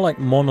why am I like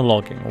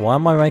monologuing? Why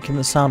am I making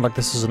it sound like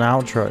this is an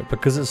outro?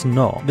 Because it's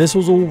not. This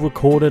was all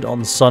recorded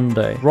on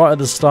Sunday, right at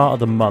the start of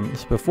the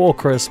month, before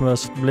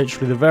Christmas,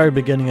 literally the very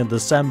beginning of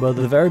December,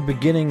 the very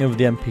beginning of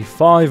the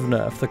MP5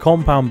 nerf, the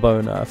compound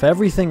bow nerf.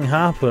 Everything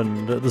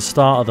happened at the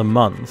start of the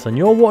month, and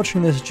you're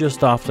watching this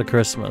just after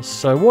Christmas.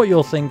 So what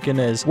you're thinking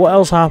is, what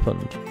else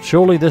happened?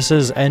 Surely this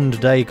is end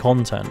day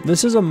content.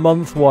 This is a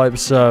month wipe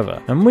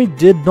server, and we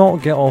did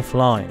not get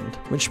offline,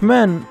 which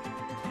meant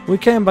we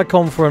came back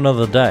on for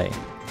another day.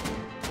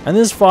 And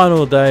this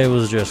final day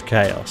was just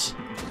chaos.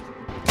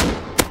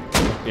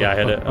 Yeah, I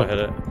hit it. I hit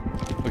it.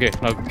 Okay,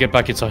 now get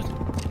back inside.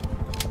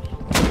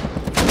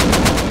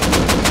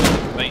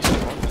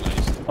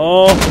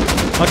 Oh,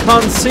 I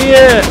can't see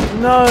it.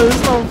 No,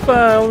 it's not fair.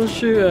 I want to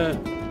shoot it.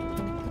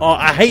 Oh,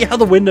 I hate how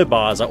the window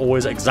bars are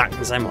always exactly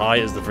the same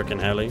height as the freaking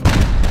heli.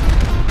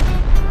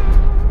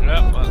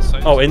 Yeah, that's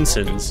it. Oh,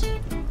 ensigns.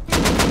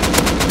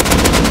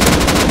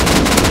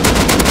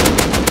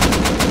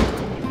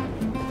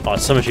 Oh,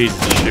 it's so much easier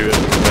to shoot it.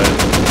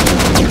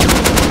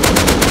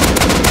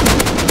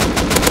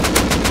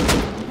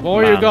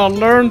 Boy, you gotta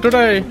learn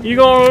today. You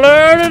gonna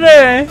learn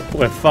today.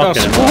 We're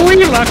fucking him up.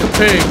 Squeal like a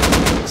pig.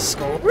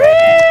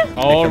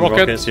 Oh, Picking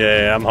rockets.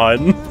 Yeah, I'm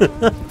hiding.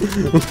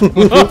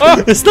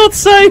 It's not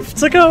safe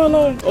to go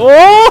alone.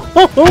 Oh!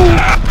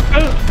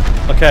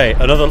 Okay,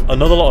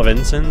 another lot of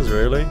ensigns,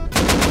 really?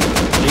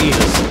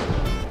 Jesus.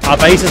 Our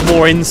base is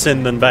more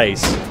ensign than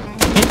base.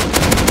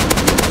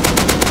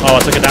 Oh, I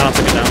took it down,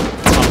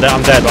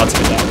 I'm dead, but I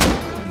took it down.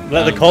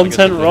 Let the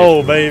content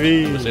roll,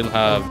 baby. We still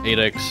have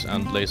 8x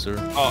and laser.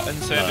 Oh,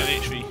 insane and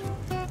HV.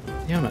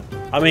 Yeah, man.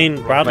 I mean,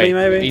 Bradley,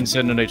 maybe?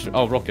 Insane and HV.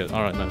 Oh, rocket.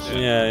 Alright, nice.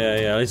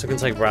 Yeah. At least I can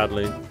take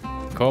Bradley.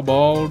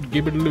 Cobalt,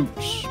 give it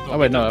loops. Oh,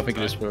 wait, no, I think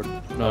it is for.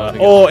 No, I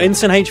think Oh,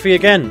 instant HV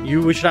again.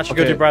 We should actually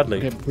go do Bradley.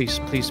 Okay, please.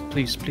 Please,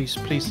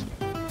 M2.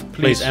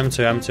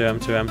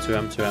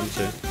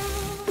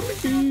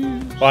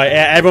 Right,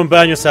 everyone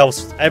burn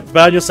yourselves.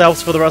 Burn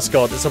yourselves for the Rust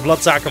God. It's a blood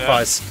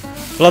sacrifice.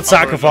 Blood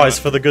sacrifice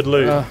for the good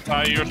loot.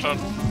 Ty, your turn.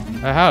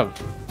 I have.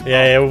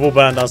 Yeah, we've all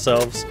burned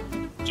ourselves.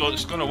 So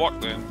it's gonna work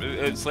then.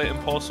 It's like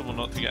impossible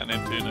not to get an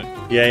M2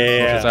 now.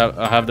 Yeah. Because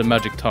I have the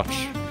magic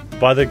touch.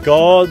 By the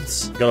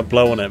gods, gonna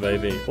blow on it,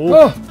 baby.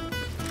 Ooh.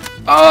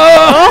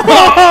 Oh!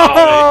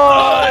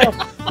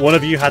 One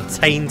of you had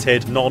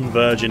tainted,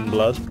 non-virgin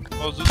blood.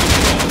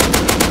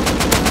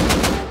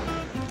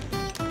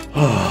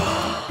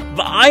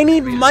 But I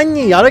need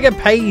money. I don't get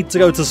paid to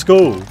go to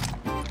school.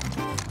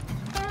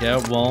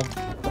 Yeah, well,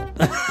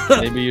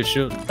 maybe you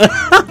should.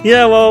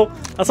 Yeah, well,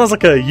 that sounds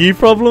like a you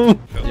problem.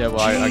 Yeah,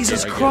 well,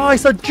 Jesus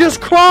Christ! I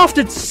just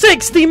crafted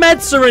 60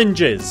 med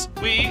syringes.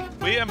 Wait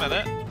a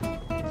minute.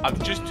 I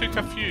just took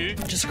a few.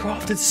 I just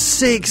crafted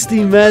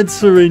 60 med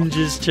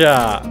syringes,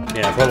 chat.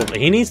 Yeah, probably.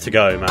 He needs to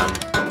go, man.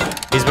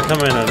 He's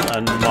becoming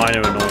a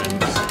minor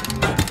annoyance.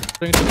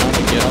 Bring it down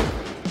to get up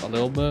a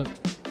little bit.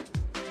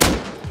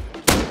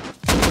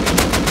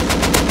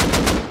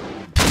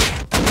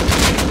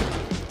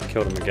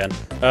 Killed him again.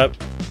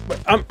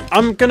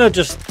 I'm gonna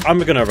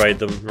raid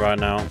them right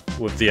now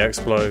with the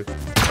explode.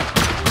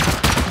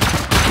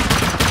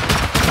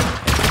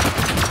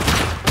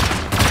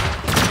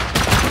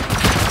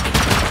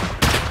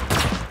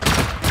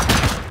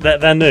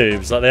 They're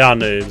noobs, like they are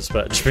noobs,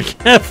 but just be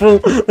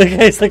careful in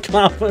case they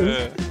clappers.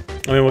 Yeah.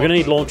 I mean, we're gonna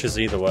need launchers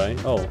either way.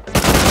 Oh,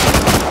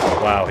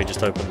 wow! He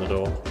just opened the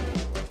door.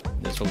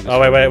 Oh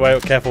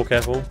wait! Careful!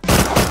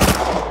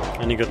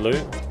 Any good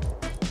loot?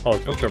 Oh, a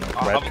bunch of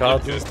red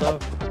cards and stuff.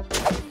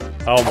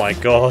 Oh my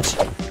god!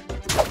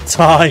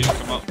 Ty!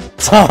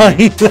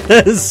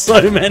 There's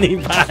so many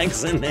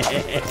bags in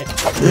here.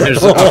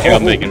 Okay,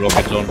 I'm making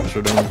rocket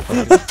launcher.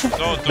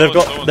 They've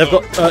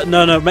got.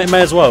 No,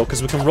 may as well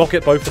because we can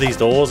rocket both of these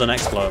doors and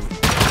explode them.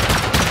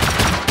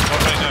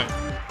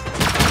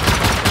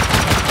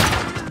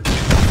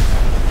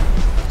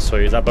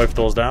 Sweet, is that both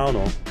doors down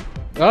or?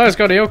 Oh, it's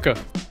got Ioka.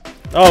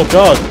 Oh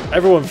god!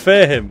 Everyone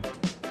fear him.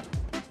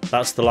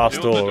 That's the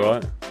last door,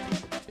 right?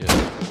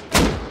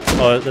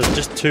 Oh, there's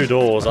just 2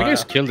 doors. I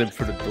guess killed him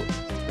through the door.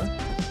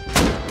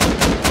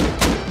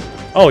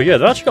 Oh yeah,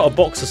 they've actually got a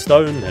box of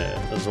stone here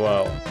as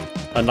well,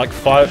 and like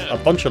a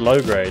bunch of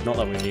low grade. Not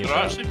that we need They're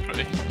that. actually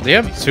pretty. They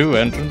have 2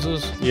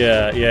 entrances.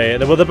 Yeah.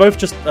 Well, they're both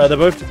just right.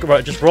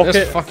 Just rocket.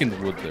 There's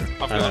fucking wood there.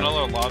 I've got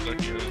another ladder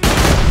here.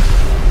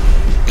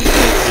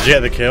 Did you get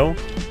the kill?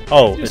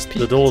 Oh, it's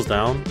the door's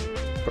down.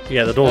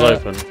 Yeah, the door's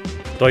open.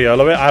 Do you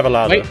yellow it? I have a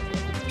ladder. Wait.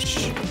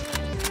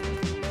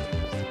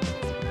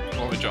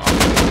 What would you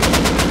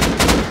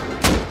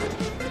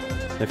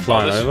They're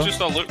flying this over. is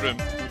just a loot room.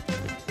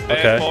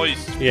 Okay. Boys.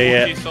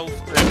 Yeah. 4K self,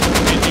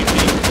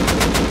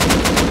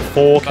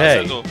 4K.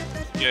 That's it though.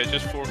 Yeah,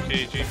 just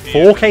 4K GP.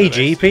 4K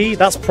GP?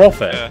 That's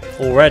profit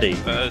already.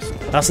 That is.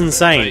 That's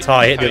insane. Right.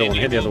 Ty, hit the other one.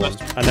 Hit the other one.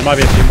 And there might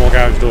be a few more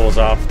garage doors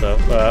after.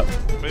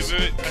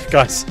 Wait.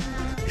 Guys,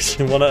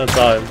 one at a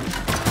time.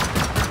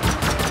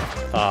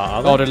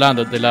 Oh, they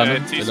landed. They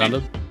landed. TC. They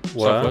landed.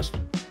 Where? Southwest.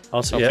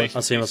 I'll see. Yeah,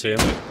 Southwest. I see him.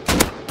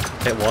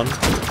 Hit one.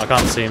 I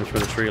can't see him through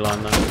the tree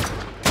line now.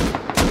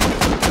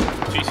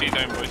 TC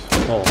down, boys.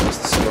 Oh, that's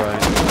the spray.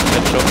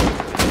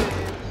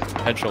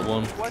 Headshot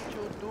 1. What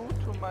you do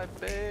to my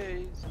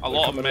base? A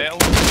lot of metal.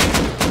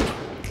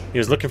 He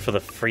was looking for the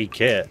free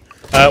kit.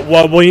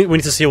 Well, we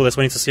need to seal this.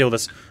 We need to seal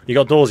this. You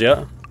got doors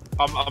yet?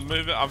 I'm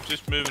moving. I'm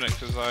just moving it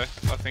because I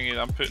think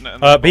I'm putting it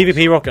in.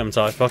 PvP rocket him,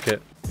 Ty. Fuck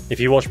it. If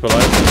you watch below,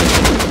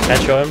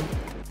 headshot him.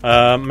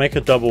 Make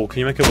a double. Can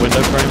you make a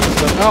window frame and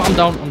stuff? Oh, I'm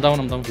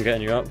down. I'm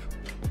getting you up.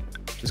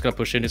 He's gonna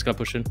push in. I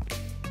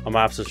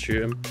might have to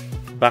shoot him.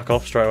 Back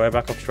off straight away.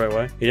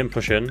 He didn't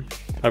push in.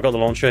 I've got the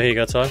launcher. Here you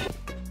go, Ty.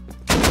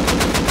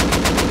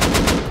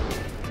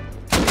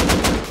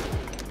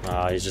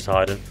 Ah, he's just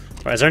hiding.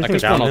 Right, is there anything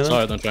down here?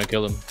 outside and try and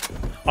kill him.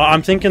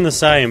 I'm thinking the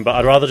same, but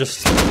I'd rather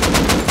just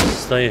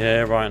stay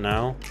here right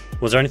now.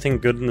 Was there anything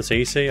good in the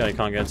CC? I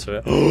can't get to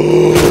it.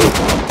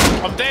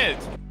 I'm dead.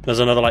 There's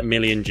another like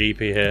million GP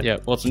here. Yeah,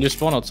 what's in this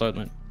spawn outside,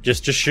 man?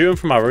 Just shoot him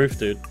from our roof,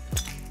 dude.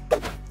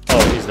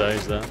 Oh, he's there.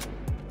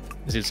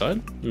 Is he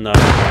inside? No.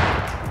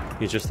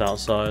 He's just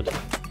outside.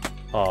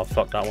 Oh,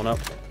 fuck that one up.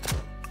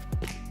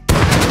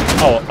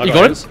 Oh, I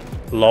got him.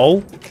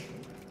 Lol.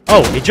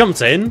 Oh, he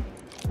jumped in.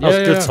 That was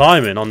good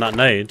timing on that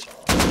nade.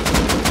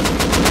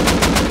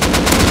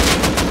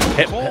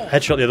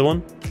 Headshot the other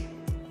one.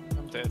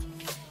 I'm dead.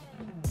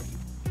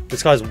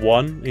 This guy's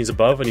 1. He's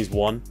above and he's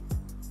 1.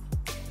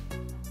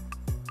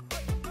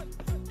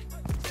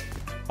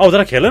 Oh, did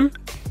I kill him?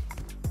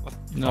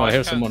 No, I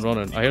hear someone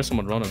running.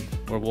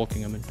 We're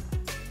walking, I mean.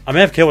 I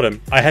may have killed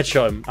him. I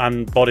headshot him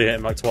and body hit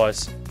him like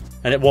twice.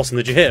 And it wasn't.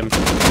 Did you hit him?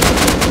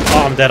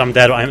 Oh, I'm dead.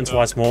 I hit him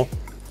twice more.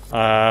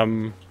 I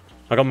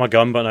got my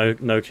gun,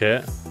 but no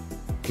kit.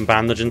 I'm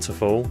bandaging to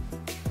full.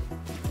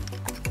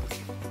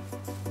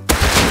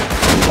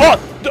 Oh,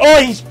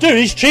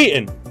 he's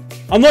cheating.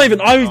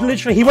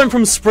 He went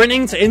from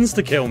sprinting to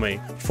insta-kill me.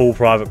 Full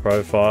private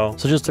profile.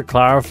 So just to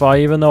clarify,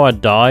 even though I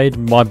died,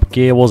 my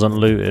gear wasn't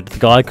looted. The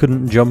guy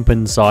couldn't jump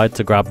inside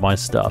to grab my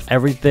stuff.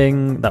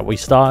 Everything that we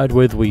started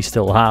with, we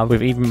still have.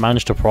 We've even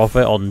managed to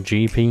profit on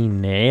GP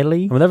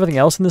nearly. And with everything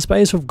else in the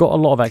space, we've got a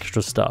lot of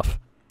extra stuff.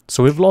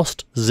 So we've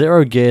lost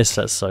 0 gear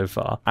sets so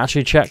far.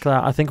 Actually, check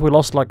that. I think we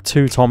lost like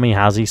 2 Tommy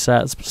Hazzy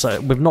sets.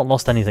 So we've not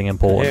lost anything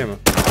important.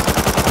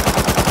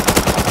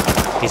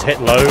 He's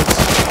hit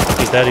loads.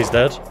 He's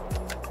dead.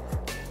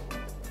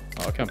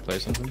 Oh, I can't play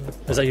something.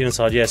 Is that you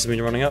inside? Yes, I mean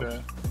you're running up. Yeah.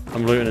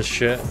 I'm looting his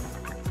shit.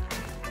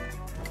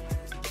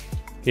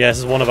 Yeah, this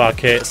is one of our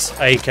kits.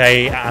 AK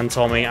and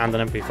Tommy and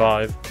an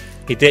MP5.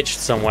 He ditched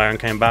somewhere and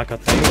came back, I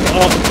think.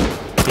 Oh!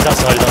 He's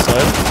outside.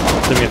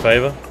 Do me a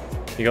favour.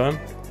 You got him?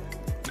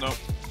 No.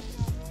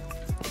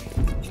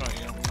 Try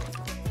again.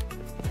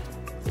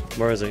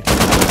 Where is he?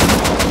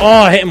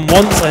 Oh, I hit him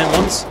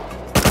once.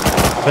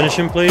 Finish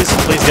him, please.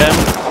 Please get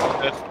him.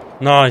 Dead.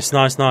 Nice.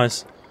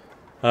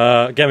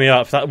 Get me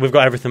up. We've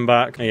got everything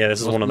back. Yeah,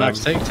 this is one of them.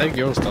 Max, take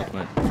your stuff,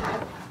 mate.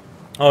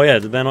 Oh yeah,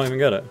 did they not even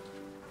get it?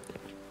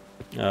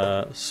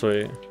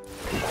 Sweet.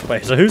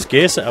 Wait, so whose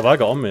gear set have I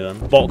got on me then?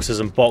 Boxes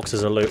and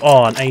boxes of loot.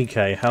 Oh, an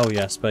AK. Hell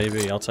yes,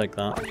 baby. I'll take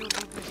that. Why you do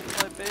this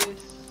to my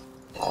base?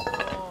 Oh.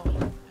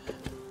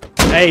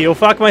 Hey, you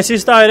fuck my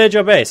sister, I read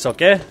your base,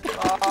 okay?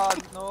 Ah,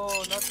 no,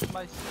 not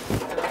my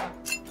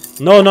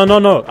sister.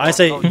 No. I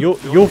say,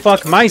 you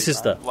fuck my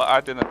sister. Well,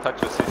 I didn't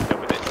touch your sister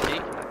with a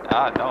stick.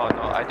 Ah, no,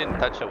 I didn't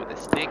touch her with a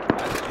stick.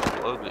 Man, she's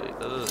ugly.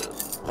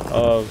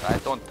 Ugh. I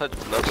don't touch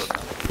blood on her.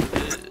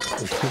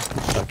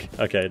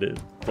 Okay, dude.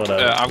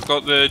 Whatever. Yeah, I've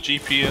got the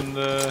GP and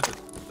the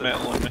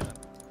metal on me.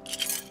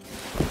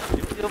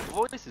 Your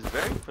voice is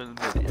very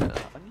familiar.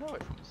 I know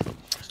it from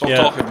somewhere. Stop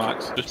talking,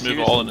 Max. Just move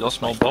it all into a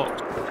small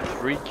box.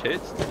 3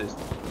 kids. There's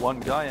one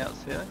guy out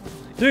here.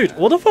 Dude,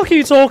 what the fuck are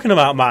you talking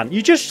about, man?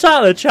 You just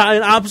sat there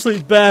chatting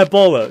absolute bare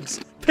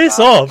bollocks. Piss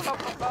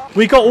off.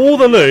 We got all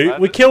the loot.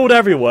 We killed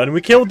everyone.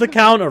 We killed the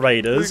counter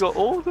raiders. We got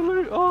all the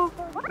loot. Oh,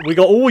 we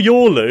got all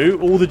your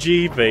loot, all the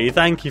GP.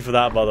 Thank you for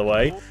that, by the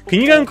way. Can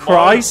you go and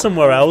cry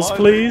somewhere else,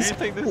 please?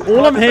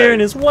 All I'm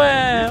hearing is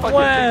where?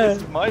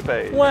 This is my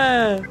base.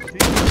 Where?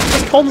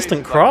 Just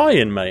constant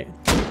crying, mate.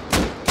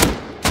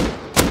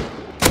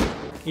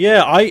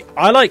 Yeah,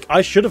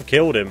 I should have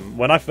killed him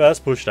when I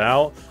first pushed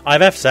out.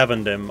 I've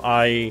F7'd him.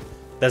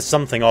 There's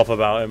something off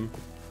about him.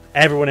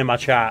 Everyone in my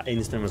chat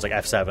instantly was like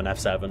F7,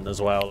 F7 as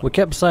well. We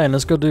kept saying,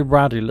 let's go do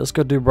Bradley, let's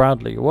go do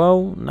Bradley.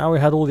 Well, now we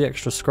had all the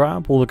extra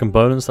scrap, all the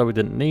components that we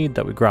didn't need,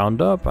 that we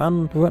ground up,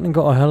 and we went and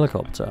got a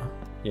helicopter.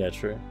 Yeah,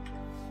 true.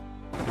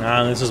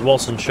 And this is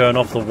Watson showing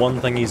off the one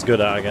thing he's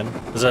good at again.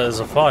 There's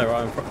a fight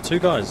right in front. 2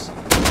 guys.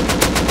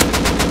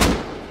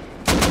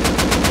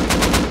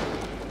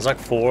 There's like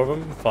 4 of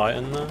them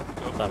fighting there.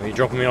 Damn, you're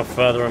dropping me off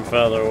further and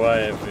further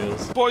away, it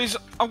feels. Boys,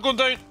 I'm going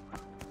down.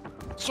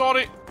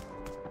 Sorry.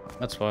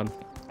 That's fine.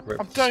 Rip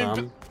I'm down,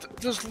 Sam. but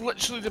there's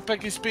literally the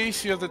biggest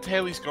base here. The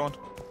heli's gone.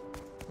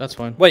 That's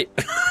fine. Wait,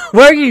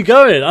 where are you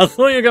going? I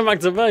thought you were going back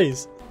to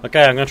base.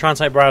 Okay, I'm going to try and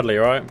take Bradley,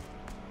 right?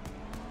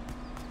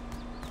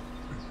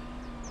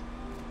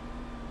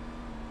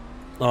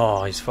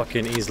 Oh, he's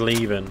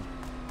leaving.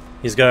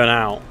 He's going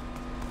out.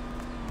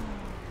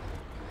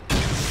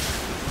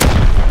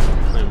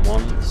 And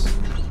once.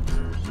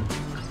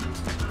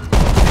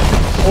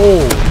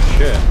 Oh,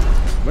 shit.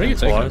 Where are you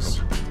taking Twice.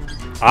 him?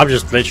 I've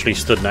just literally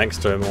stood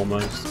next to him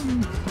almost.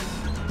 You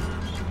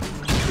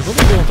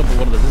probably go on top of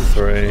one of the roofs.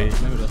 3.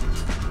 Maybe that.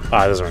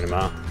 Ah, it doesn't really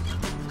matter.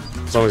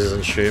 As long as he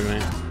doesn't shoot me.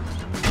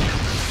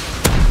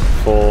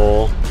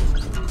 4.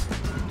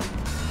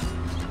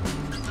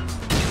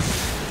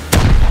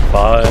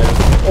 5.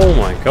 Oh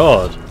my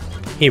god.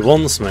 He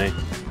wants me.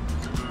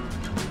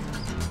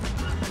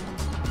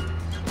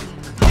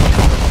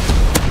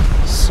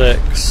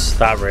 6.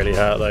 That really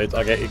hurt though.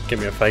 Give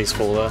me a face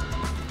fall there.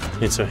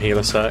 Need to heal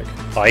a sec.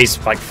 Oh, he's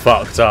like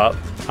fucked up.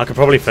 I could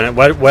probably finish.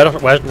 Where do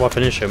I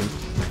finish him?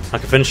 I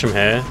could finish him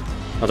here.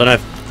 I don't know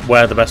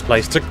where the best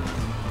place to.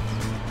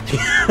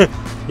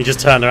 He just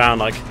turned around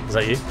like, is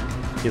that you?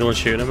 You the one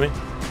shooting at me?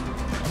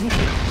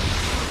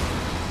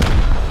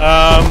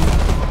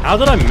 How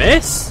did I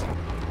miss?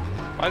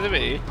 By the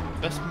way,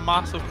 this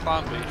massive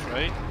clan base,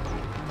 right?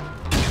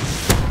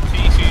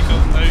 TC's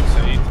on the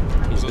outside.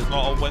 There's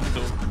not a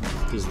window.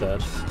 He's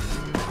dead.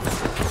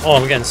 Oh,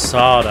 I'm getting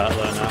SAR'd at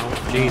there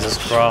now. Jesus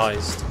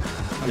Christ.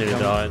 I nearly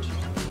died.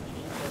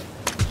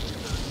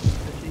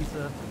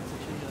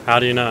 How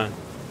do you know?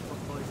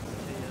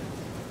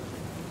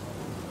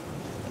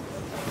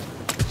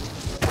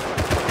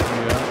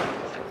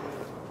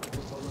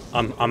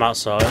 I'm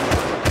outside.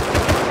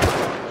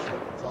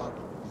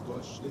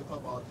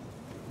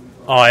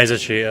 Oh, he's a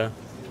cheater.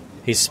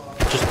 He's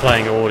just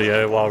playing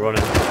audio while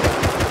running.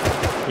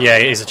 Yeah,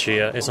 he's a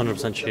cheater. It's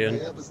 100% cheating.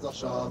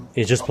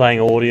 He's just playing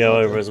audio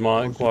over his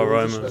mic while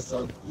roaming.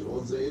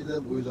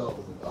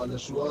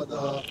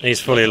 He's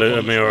fully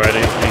looted me already.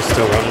 He's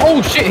still running.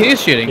 Oh shit, he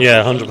is shooting.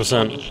 Yeah,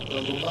 100%.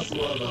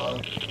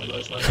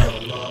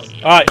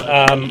 Alright,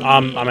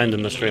 I'm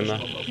ending the stream there.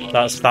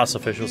 That's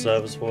official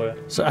service for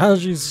you. So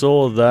as you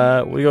saw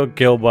there, we got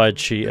killed by a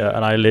cheater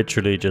and I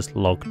literally just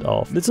logged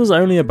off. This was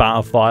only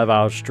about a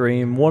 5-hour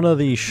stream, one of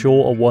the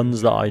shorter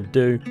ones that I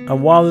do.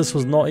 And while this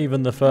was not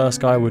even the first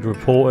guy we'd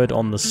reported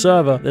on the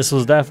server, this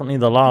was definitely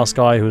the last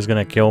guy who was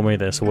going to kill me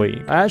this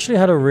week. I actually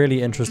had a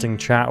really interesting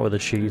chat with a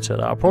cheater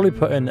that I'll probably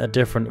put in a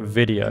different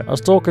video. I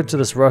was talking to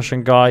this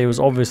Russian guy who was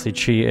obviously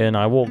cheating.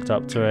 I walked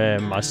up to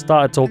him, I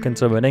started talking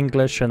to him in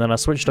English, and then I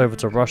switched over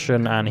to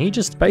Russian, and he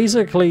just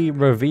basically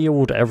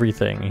revealed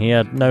everything. He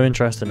had no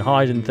interest in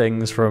hiding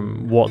things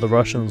from what the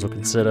Russians would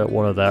consider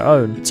one of their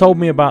own. He told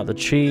me about the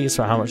cheats,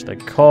 about how much they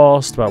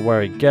cost, about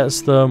where he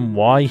gets them,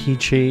 why he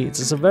cheats.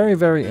 It's a very,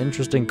 very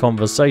interesting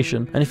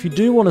conversation, and if you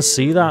do want to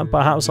see that,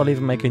 perhaps I'll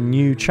even make a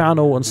new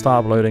channel and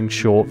start uploading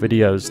short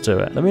videos to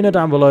it. Let me know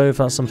down below if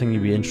that's something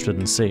you'd be interested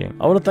in seeing.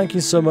 I want to thank you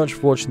so much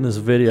for watching this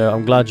video.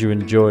 I'm glad you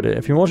enjoyed it.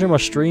 If you're watching my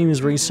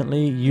streams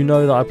recently, you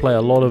know that I play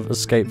a lot of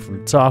Escape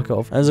from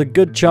Tarkov, and there's a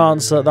good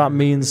chance that that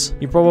means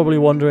you're probably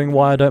wondering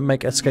why I don't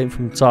make Escape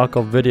from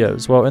Tarkov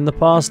videos. Well, in the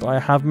past I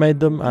have made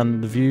them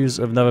and the views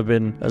have never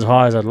been as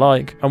high as I'd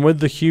like, and with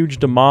the huge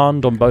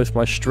demand on both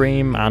my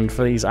stream and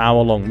for these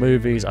hour-long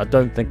movies, I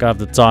don't think I have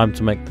the time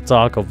to make the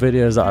Tarkov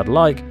videos that I'd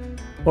like,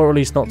 or at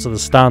least not to the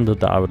standard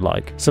that I would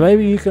like. So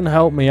maybe you can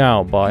help me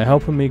out by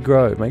helping me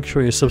grow. Make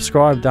sure you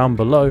subscribe down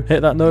below,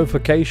 hit that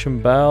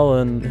notification bell,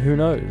 and who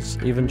knows,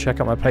 even check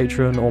out my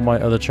Patreon or my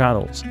other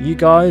channels. You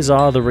guys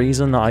are the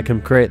reason that I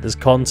can create this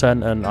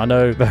content, and I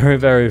know very,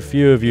 very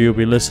few of you will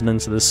be listening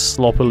to this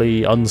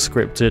sloppily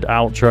unscripted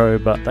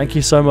outro, but thank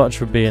you so much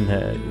for being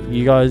here.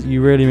 You guys,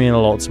 you really mean a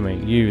lot to me.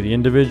 You, the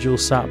individual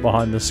sat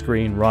behind the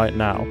screen right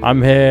now.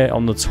 I'm here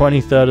on the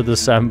 23rd of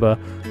December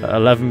at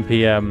 11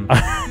 PM.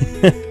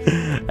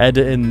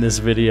 Editing this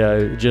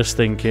video, just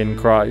thinking,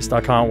 Christ,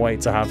 I can't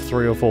wait to have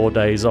 3 or 4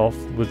 days off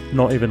with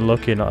not even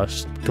looking at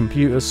a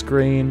computer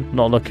screen,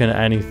 not looking at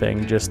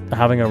anything, just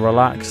having a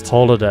relaxed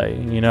holiday.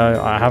 You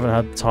know, I haven't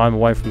had time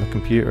away from the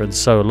computer in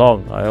so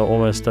long. I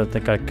almost don't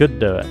think I could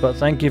do it. But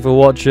thank you for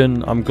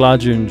watching. I'm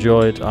glad you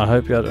enjoyed. I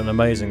hope you had an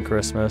amazing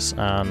Christmas,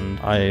 and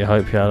I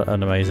hope you had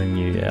an amazing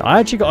New Year. I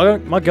actually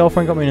my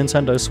girlfriend got me a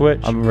Nintendo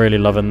Switch. I'm really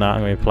loving that. I'm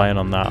going to be playing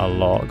on that a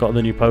lot. Got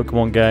the new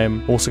Pokemon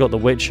game. Also got The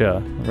Witcher.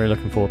 I'm really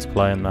looking forward to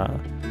playing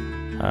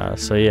that.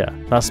 So yeah,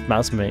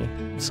 that's me.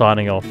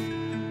 signing off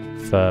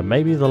for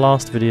maybe the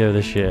last video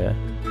this year.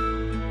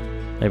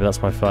 Maybe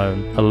that's my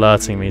phone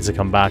alerting me to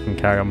come back and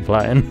carry on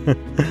playing.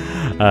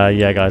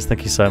 Yeah, guys,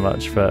 thank you so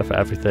much for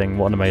everything.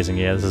 What an amazing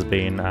year this has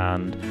been,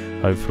 and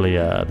hopefully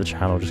the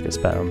channel just gets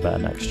better and better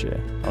next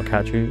year. I'll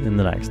catch you in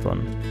the next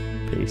one.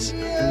 Peace.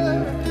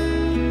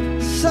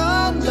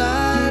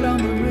 Sunlight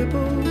on